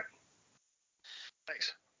enjoyed it. Okay.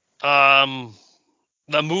 Thanks.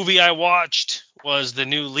 The movie I watched was the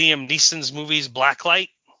new Liam Neeson's movies, Blacklight.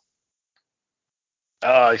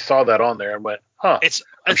 I saw that on there and went, huh.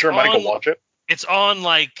 I'm sure Mike will watch it. It's on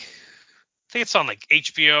I think it's on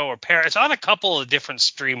HBO or Paramount. It's on a couple of different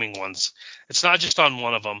streaming ones. It's not just on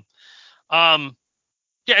one of them. Yeah,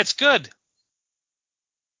 it's good.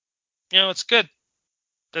 It's good.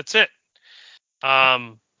 That's it.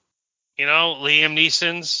 Liam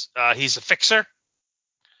Neeson's, he's a fixer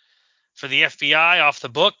for the FBI off the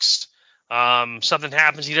books. Something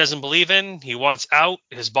happens he doesn't believe in. He wants out.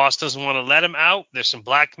 His boss doesn't want to let him out. There's some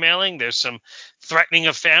blackmailing. There's some threatening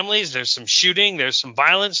of families. There's some shooting. There's some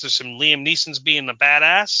violence. There's some Liam Neeson's being the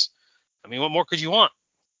badass. I mean, what more could you want?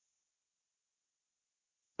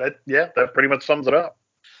 That pretty much sums it up.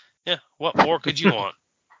 Yeah, what more could you want?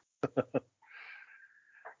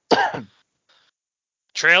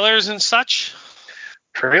 Trailers and such?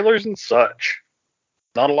 Trailers and such.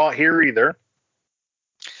 Not a lot here either.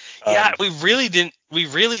 Yeah, we really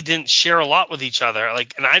didn't share a lot with each other.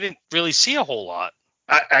 And I didn't really see a whole lot.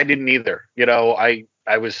 I didn't either.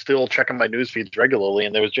 I was still checking my news feeds regularly,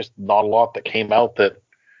 and there was just not a lot that came out that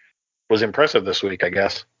was impressive this week, I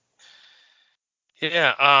guess.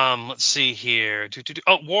 Yeah, let's see here.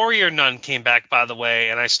 Oh, Warrior Nun came back, by the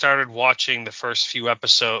way, and I started watching the first few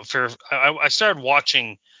episodes. I started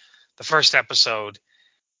watching the first episode,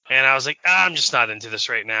 and I was like, I'm just not into this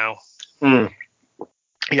right now.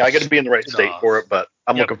 Yeah, I got to be in the right state for it, but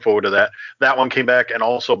I'm looking forward to that. That one came back, and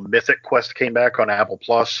also Mythic Quest came back on Apple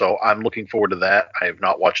Plus, so I'm looking forward to that. I have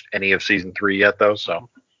not watched any of season 3 yet, though.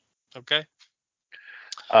 So okay.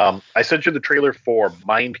 I sent you the trailer for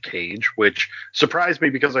Mind Cage, which surprised me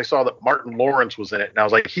because I saw that Martin Lawrence was in it, and I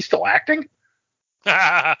was like, he's still acting?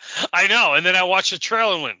 I know, and then I watched the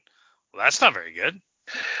trailer and went, well, that's not very good.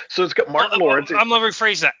 So it's got Martin Lawrence. I'm going to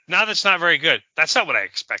rephrase that. Now that's not very good. That's not what I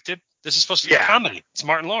expected. This is supposed to be a comedy. It's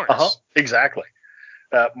Martin Lawrence. Exactly.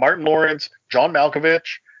 Martin Lawrence, John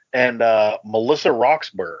Malkovich, and Melissa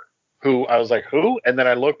Roxburgh, who I was like, who? And then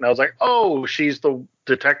I looked and I was like, oh, she's the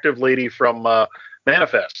detective lady from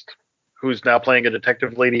Manifest, who's now playing a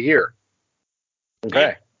detective lady here.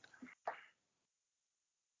 Okay.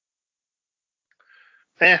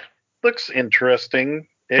 Looks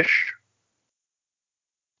interesting-ish.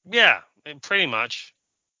 Yeah, pretty much.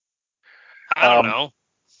 I don't know.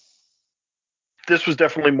 This was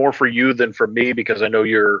definitely more for you than for me because I know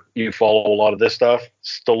you follow a lot of this stuff.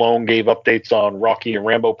 Stallone gave updates on Rocky and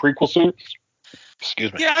Rambo prequel suits.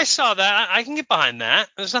 Excuse me. Yeah, I saw that. I can get behind that.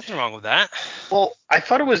 There's nothing wrong with that. Well, I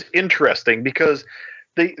thought it was interesting because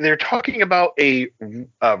they're talking about a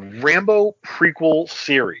Rambo prequel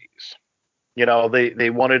series. They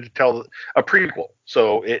wanted to tell a prequel,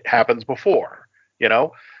 so it happens before.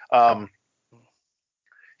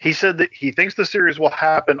 He said that he thinks the series will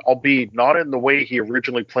happen, albeit not in the way he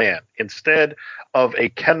originally planned. Instead of a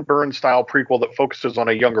Ken Burns-style prequel that focuses on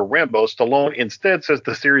a younger Rambo, Stallone instead says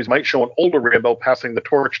the series might show an older Rambo passing the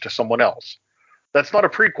torch to someone else. That's not a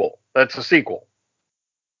prequel. That's a sequel.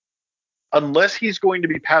 Unless he's going to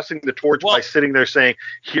be passing the torch by sitting there saying,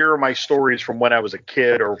 here are my stories from when I was a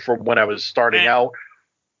kid or from when I was starting out.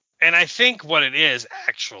 And I think what it is,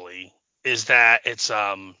 actually, is that it's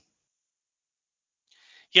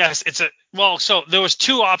yes, it's so there was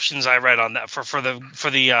two options I read on that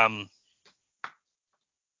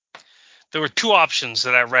there were two options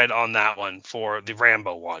that I read on that one for the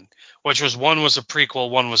Rambo one, which was one was a prequel,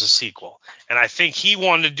 one was a sequel. And I think he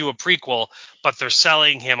wanted to do a prequel, but they're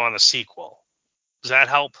selling him on a sequel. Does that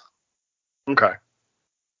help? Okay.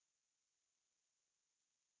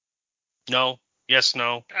 No? Yes,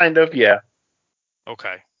 no? Kind of, yeah.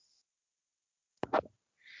 Okay.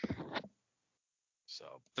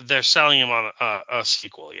 So, but they're selling him on a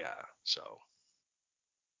sequel, yeah. So.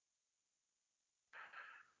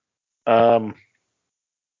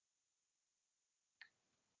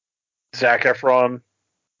 Zac Efron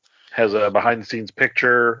has a behind-the-scenes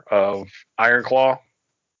picture of Iron Claw.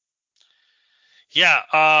 Yeah,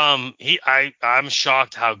 I'm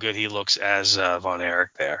shocked how good he looks as Von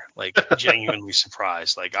Erich there. Genuinely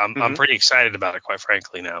surprised. I'm pretty excited about it, quite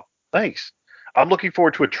frankly, now. Thanks. I'm looking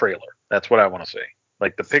forward to a trailer. That's what I want to see.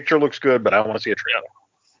 The picture looks good, but I want to see a trailer.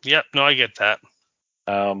 Yep. No, I get that.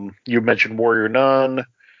 You mentioned Warrior Nun.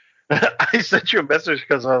 I sent you a message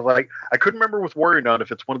because I was like, I couldn't remember with Warrior Nun if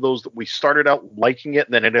it's one of those that we started out liking it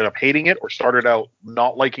and then ended up hating it, or started out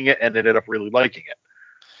not liking it and ended up really liking it.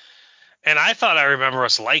 And I thought I remember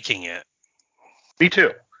us liking it. Me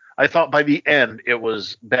too. I thought by the end it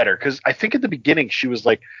was better because I think at the beginning she was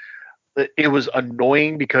like, it was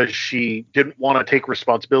annoying because she didn't want to take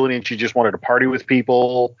responsibility and she just wanted to party with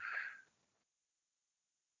people.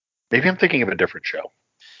 Maybe I'm thinking of a different show.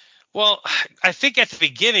 Well, I think at the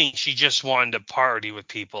beginning she just wanted to party with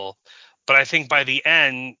people, but I think by the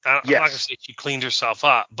end, I'm not going to say she cleaned herself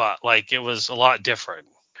up, but like it was a lot different.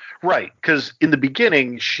 Right, because in the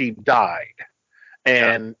beginning she died,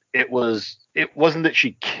 and it wasn't that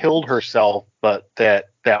she killed herself, but that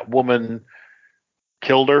woman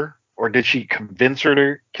killed her, or did she convince her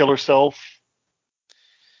to kill herself?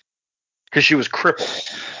 Because she was crippled.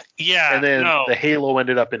 Yeah, and then the halo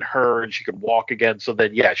ended up in her, and she could walk again. So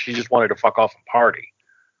then, she just wanted to fuck off and party.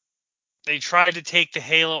 They tried to take the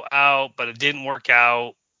halo out, but it didn't work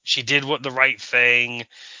out. She did the right thing.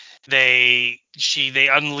 They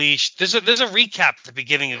unleashed. There's a recap at the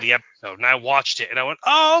beginning of the episode, and I watched it, and I went,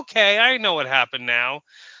 "Oh, okay, I know what happened now."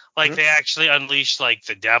 Like they actually unleashed like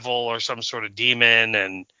the devil or some sort of demon,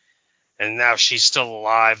 and now she's still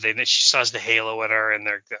alive. She saws the halo in her, and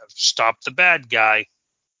they're stop the bad guy.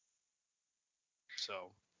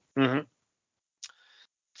 So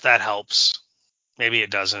that helps. Maybe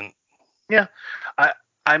it doesn't. Yeah,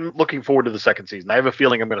 I'm looking forward to the second season. I have a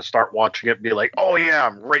feeling I'm going to start watching it and be like, "Oh yeah,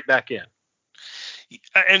 I'm right back in."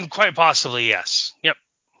 And quite possibly, yes. Yep.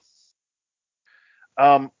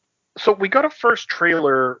 So we got a first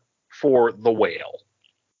trailer for The Whale,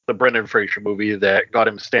 the Brendan Fraser movie that got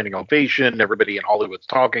him standing ovation. Everybody in Hollywood's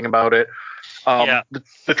talking about it.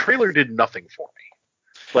 The trailer did nothing for me.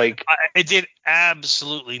 Like it did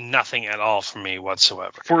absolutely nothing at all for me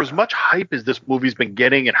whatsoever. For as much hype as this movie's been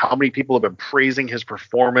getting, and how many people have been praising his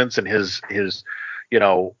performance and his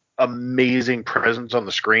amazing presence on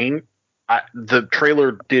the screen, the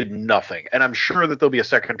trailer did nothing. And I'm sure that there'll be a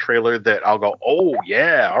second trailer that I'll go, "Oh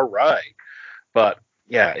yeah, all right," but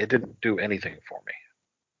yeah, it didn't do anything for me.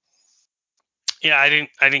 Yeah, I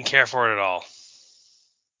didn't care for it at all.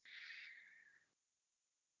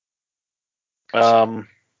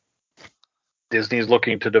 Disney's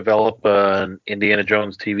looking to develop an Indiana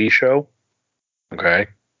Jones TV show. Okay.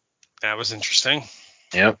 That was interesting.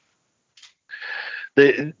 Yep.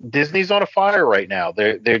 Disney's on a fire right now.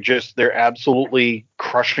 They're absolutely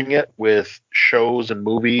crushing it with shows and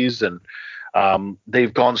movies, and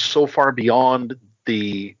they've gone so far beyond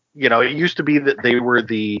it used to be that they were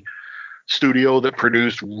the studio that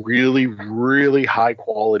produced really, really high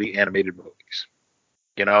quality animated movies.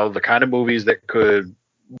 The kind of movies that could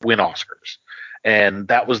win Oscars. And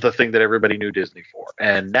that was the thing that everybody knew Disney for.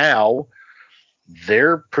 And now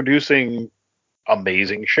they're producing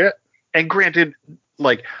amazing shit. And granted,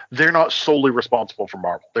 like, they're not solely responsible for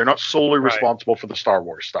Marvel. They're not solely responsible for the Star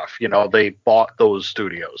Wars stuff. They bought those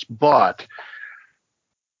studios. But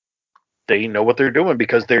they know what they're doing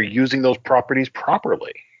because they're using those properties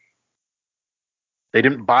properly. They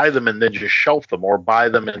didn't buy them and then just shelf them, or buy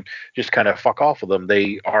them and just kind of fuck off with them.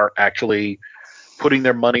 They are actually putting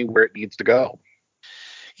their money where it needs to go.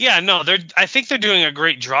 Yeah, no, I think they're doing a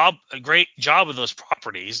great job with those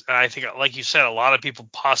properties. I think, like you said, a lot of people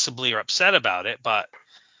possibly are upset about it, but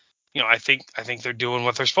I think they're doing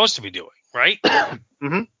what they're supposed to be doing, right?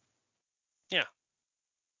 Mm-hmm. Yeah.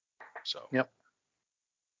 So. Yep.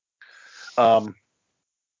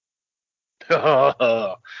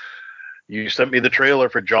 You sent me the trailer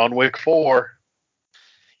for John Wick 4.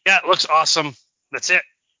 Yeah, it looks awesome. That's it.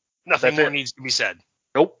 Nothing more needs to be said.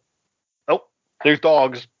 Nope. There's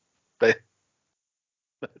dogs. It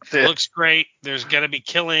looks great. There's going to be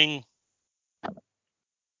killing.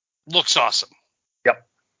 Looks awesome. Yep.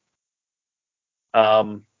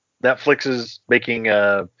 Netflix is making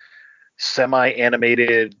a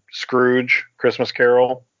semi-animated Scrooge Christmas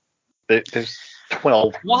Carol. There's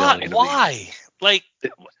 12 million. Why? Like,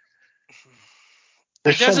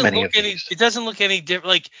 there's so many of these. It doesn't look any different.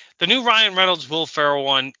 Like the new Ryan Reynolds, Will Ferrell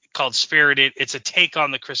one called Spirited. It's a take on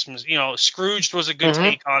the Christmas. Scrooged was a good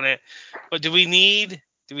take on it. But do we need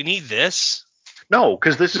this? No,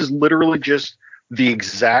 because this is literally just the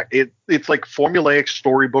exact. It's like formulaic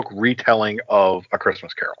storybook retelling of A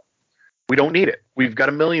Christmas Carol. We don't need it. We've got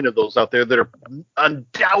a million of those out there that are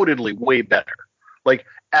undoubtedly way better. Like,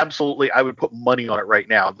 absolutely, I would put money on it right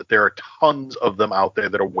now that there are tons of them out there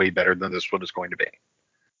that are way better than this one is going to be.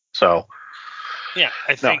 So, yeah,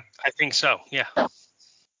 I think so. Yeah.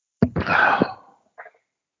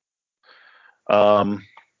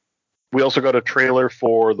 We also got a trailer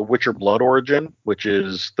for The Witcher Blood Origin, which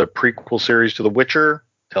is the prequel series to The Witcher.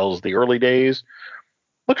 Tells the early days.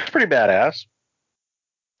 Looks pretty badass.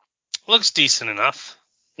 Looks decent enough.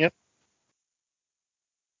 Yep.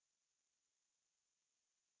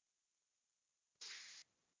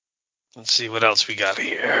 Let's see what else we got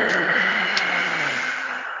here.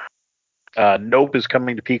 Nope is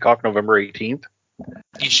coming to Peacock November 18th.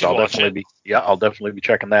 You should watch it. I'll definitely be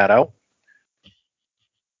checking that out.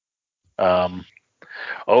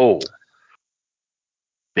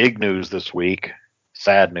 Big news this week.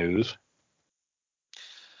 Sad news.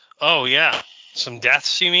 Oh, yeah. Some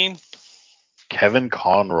deaths, you mean? Kevin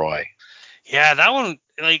Conroy. Yeah, that one,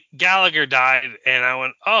 like, Gallagher died, and I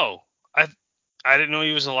went, oh, I didn't know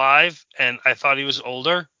he was alive, and I thought he was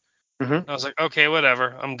older. Mm-hmm. I was like, okay,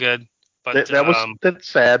 whatever, I'm good. But that's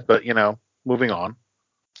sad, but, moving on.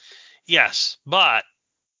 Yes, but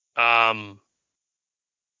Kevin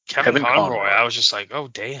Conroy, I was just like, oh,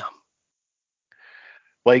 damn.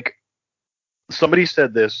 Like, somebody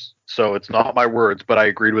said this, so it's not my words, but I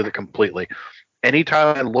agreed with it completely.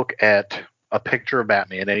 Anytime I look at a picture of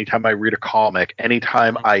Batman, anytime I read a comic,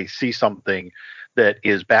 anytime I see something that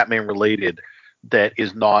is Batman related that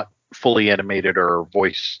is not fully animated or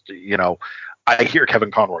voiced, I hear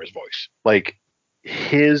Kevin Conroy's voice. Like,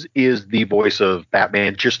 his is the voice of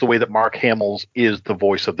Batman, just the way that Mark Hamill's is the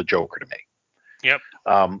voice of the Joker to me. Yep.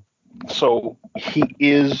 So he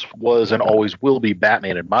was, and always will be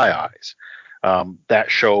Batman in my eyes. That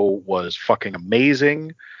show was fucking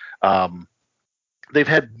amazing. They've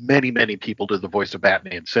had many, many people do the voice of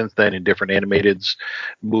Batman since then in different animated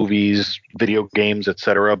movies, video games,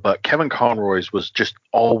 etc. But Kevin Conroy's was just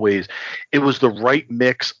always, it was the right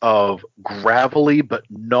mix of gravelly, but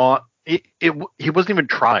not, he wasn't even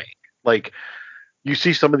trying. Like, you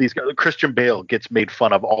see some of these guys, Christian Bale gets made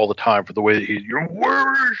fun of all the time for the way that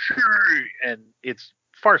where is she? And it's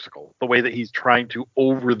farcical, the way that he's trying to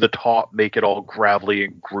over the top make it all gravelly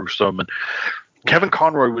and gruesome. And Kevin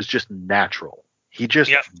Conroy was just natural. He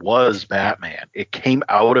just was Batman. It came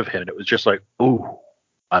out of him, and it was just like, ooh,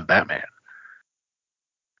 I'm Batman.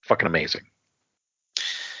 Fucking amazing.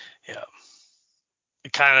 Yeah.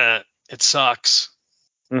 It sucks.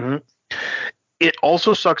 Mm-hmm. It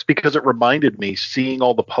also sucks because it reminded me, seeing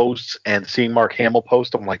all the posts and seeing Mark Hamill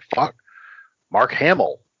post, I'm like, fuck, Mark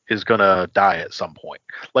Hamill is going to die at some point.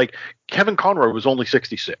 Like, Kevin Conroy was only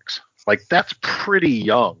 66. Like, that's pretty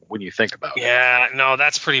young when you think about it. Yeah, no,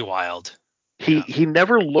 that's pretty wild. He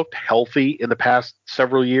never looked healthy in the past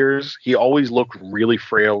several years. He always looked really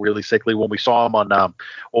frail, really sickly. When we saw him on,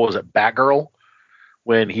 what was it, Batgirl,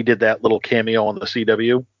 when he did that little cameo on the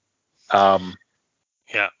CW,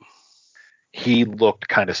 he looked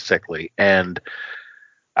kind of sickly. And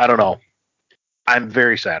I don't know. I'm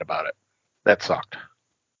very sad about it. That sucked.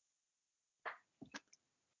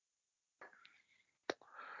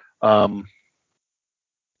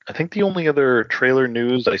 I think the only other trailer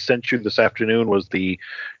news I sent you this afternoon was the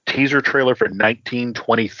teaser trailer for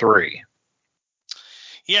 1923.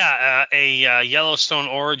 Yeah, a Yellowstone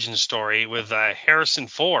origin story with Harrison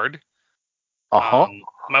Ford. Uh-huh.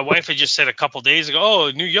 My wife had just said a couple days ago,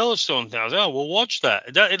 oh, new Yellowstone thing. I was like, oh, we'll watch that.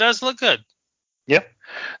 It does look good. Yep.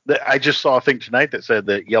 I just saw a thing tonight that said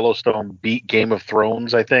that Yellowstone beat Game of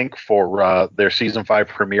Thrones, I think, for their season 5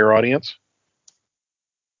 premiere audience.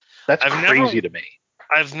 That's crazy to me.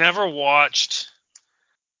 I've never watched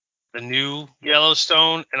the new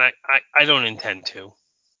Yellowstone, and I don't intend to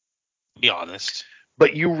be honest.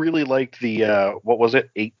 But you really liked the, what was it,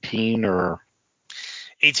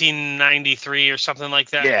 1893 or something like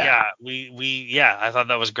that. Yeah, I thought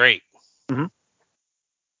that was great. Mm-hmm.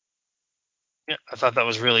 Yeah, I thought that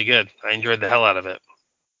was really good. I enjoyed the hell out of it.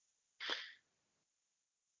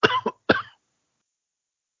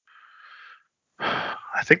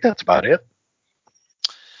 I think that's about it.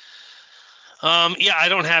 Yeah, I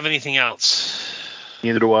don't have anything else.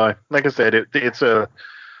 Neither do I. Like I said, it's a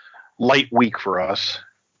light week for us.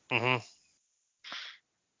 Mm-hmm.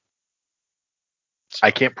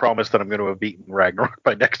 I can't promise that I'm going to have beaten Ragnarok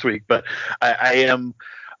by next week, but I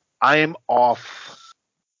am off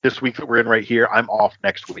this week that we're in right here. I'm off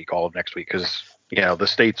next week, all of next week, because the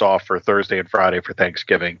state's off for Thursday and Friday for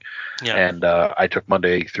Thanksgiving, and I took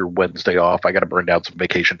Monday through Wednesday off. I got to burn down some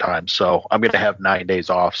vacation time, so I'm going to have 9 days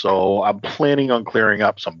off. So I'm planning on clearing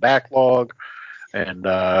up some backlog and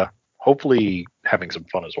hopefully having some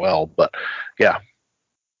fun as well. But yeah.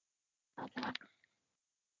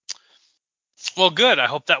 Well, good. I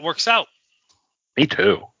hope that works out. Me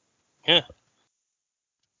too. Yeah.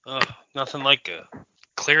 Nothing like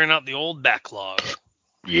clearing out the old backlog.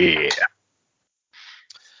 Yeah.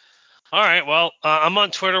 All right. Well, I'm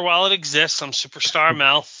on Twitter while it exists. I'm Superstar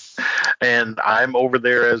Mel. And I'm over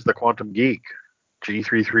there as the Quantum Geek,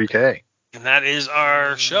 G33K. And that is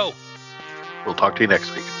our show. We'll talk to you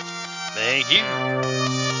next week. Thank you.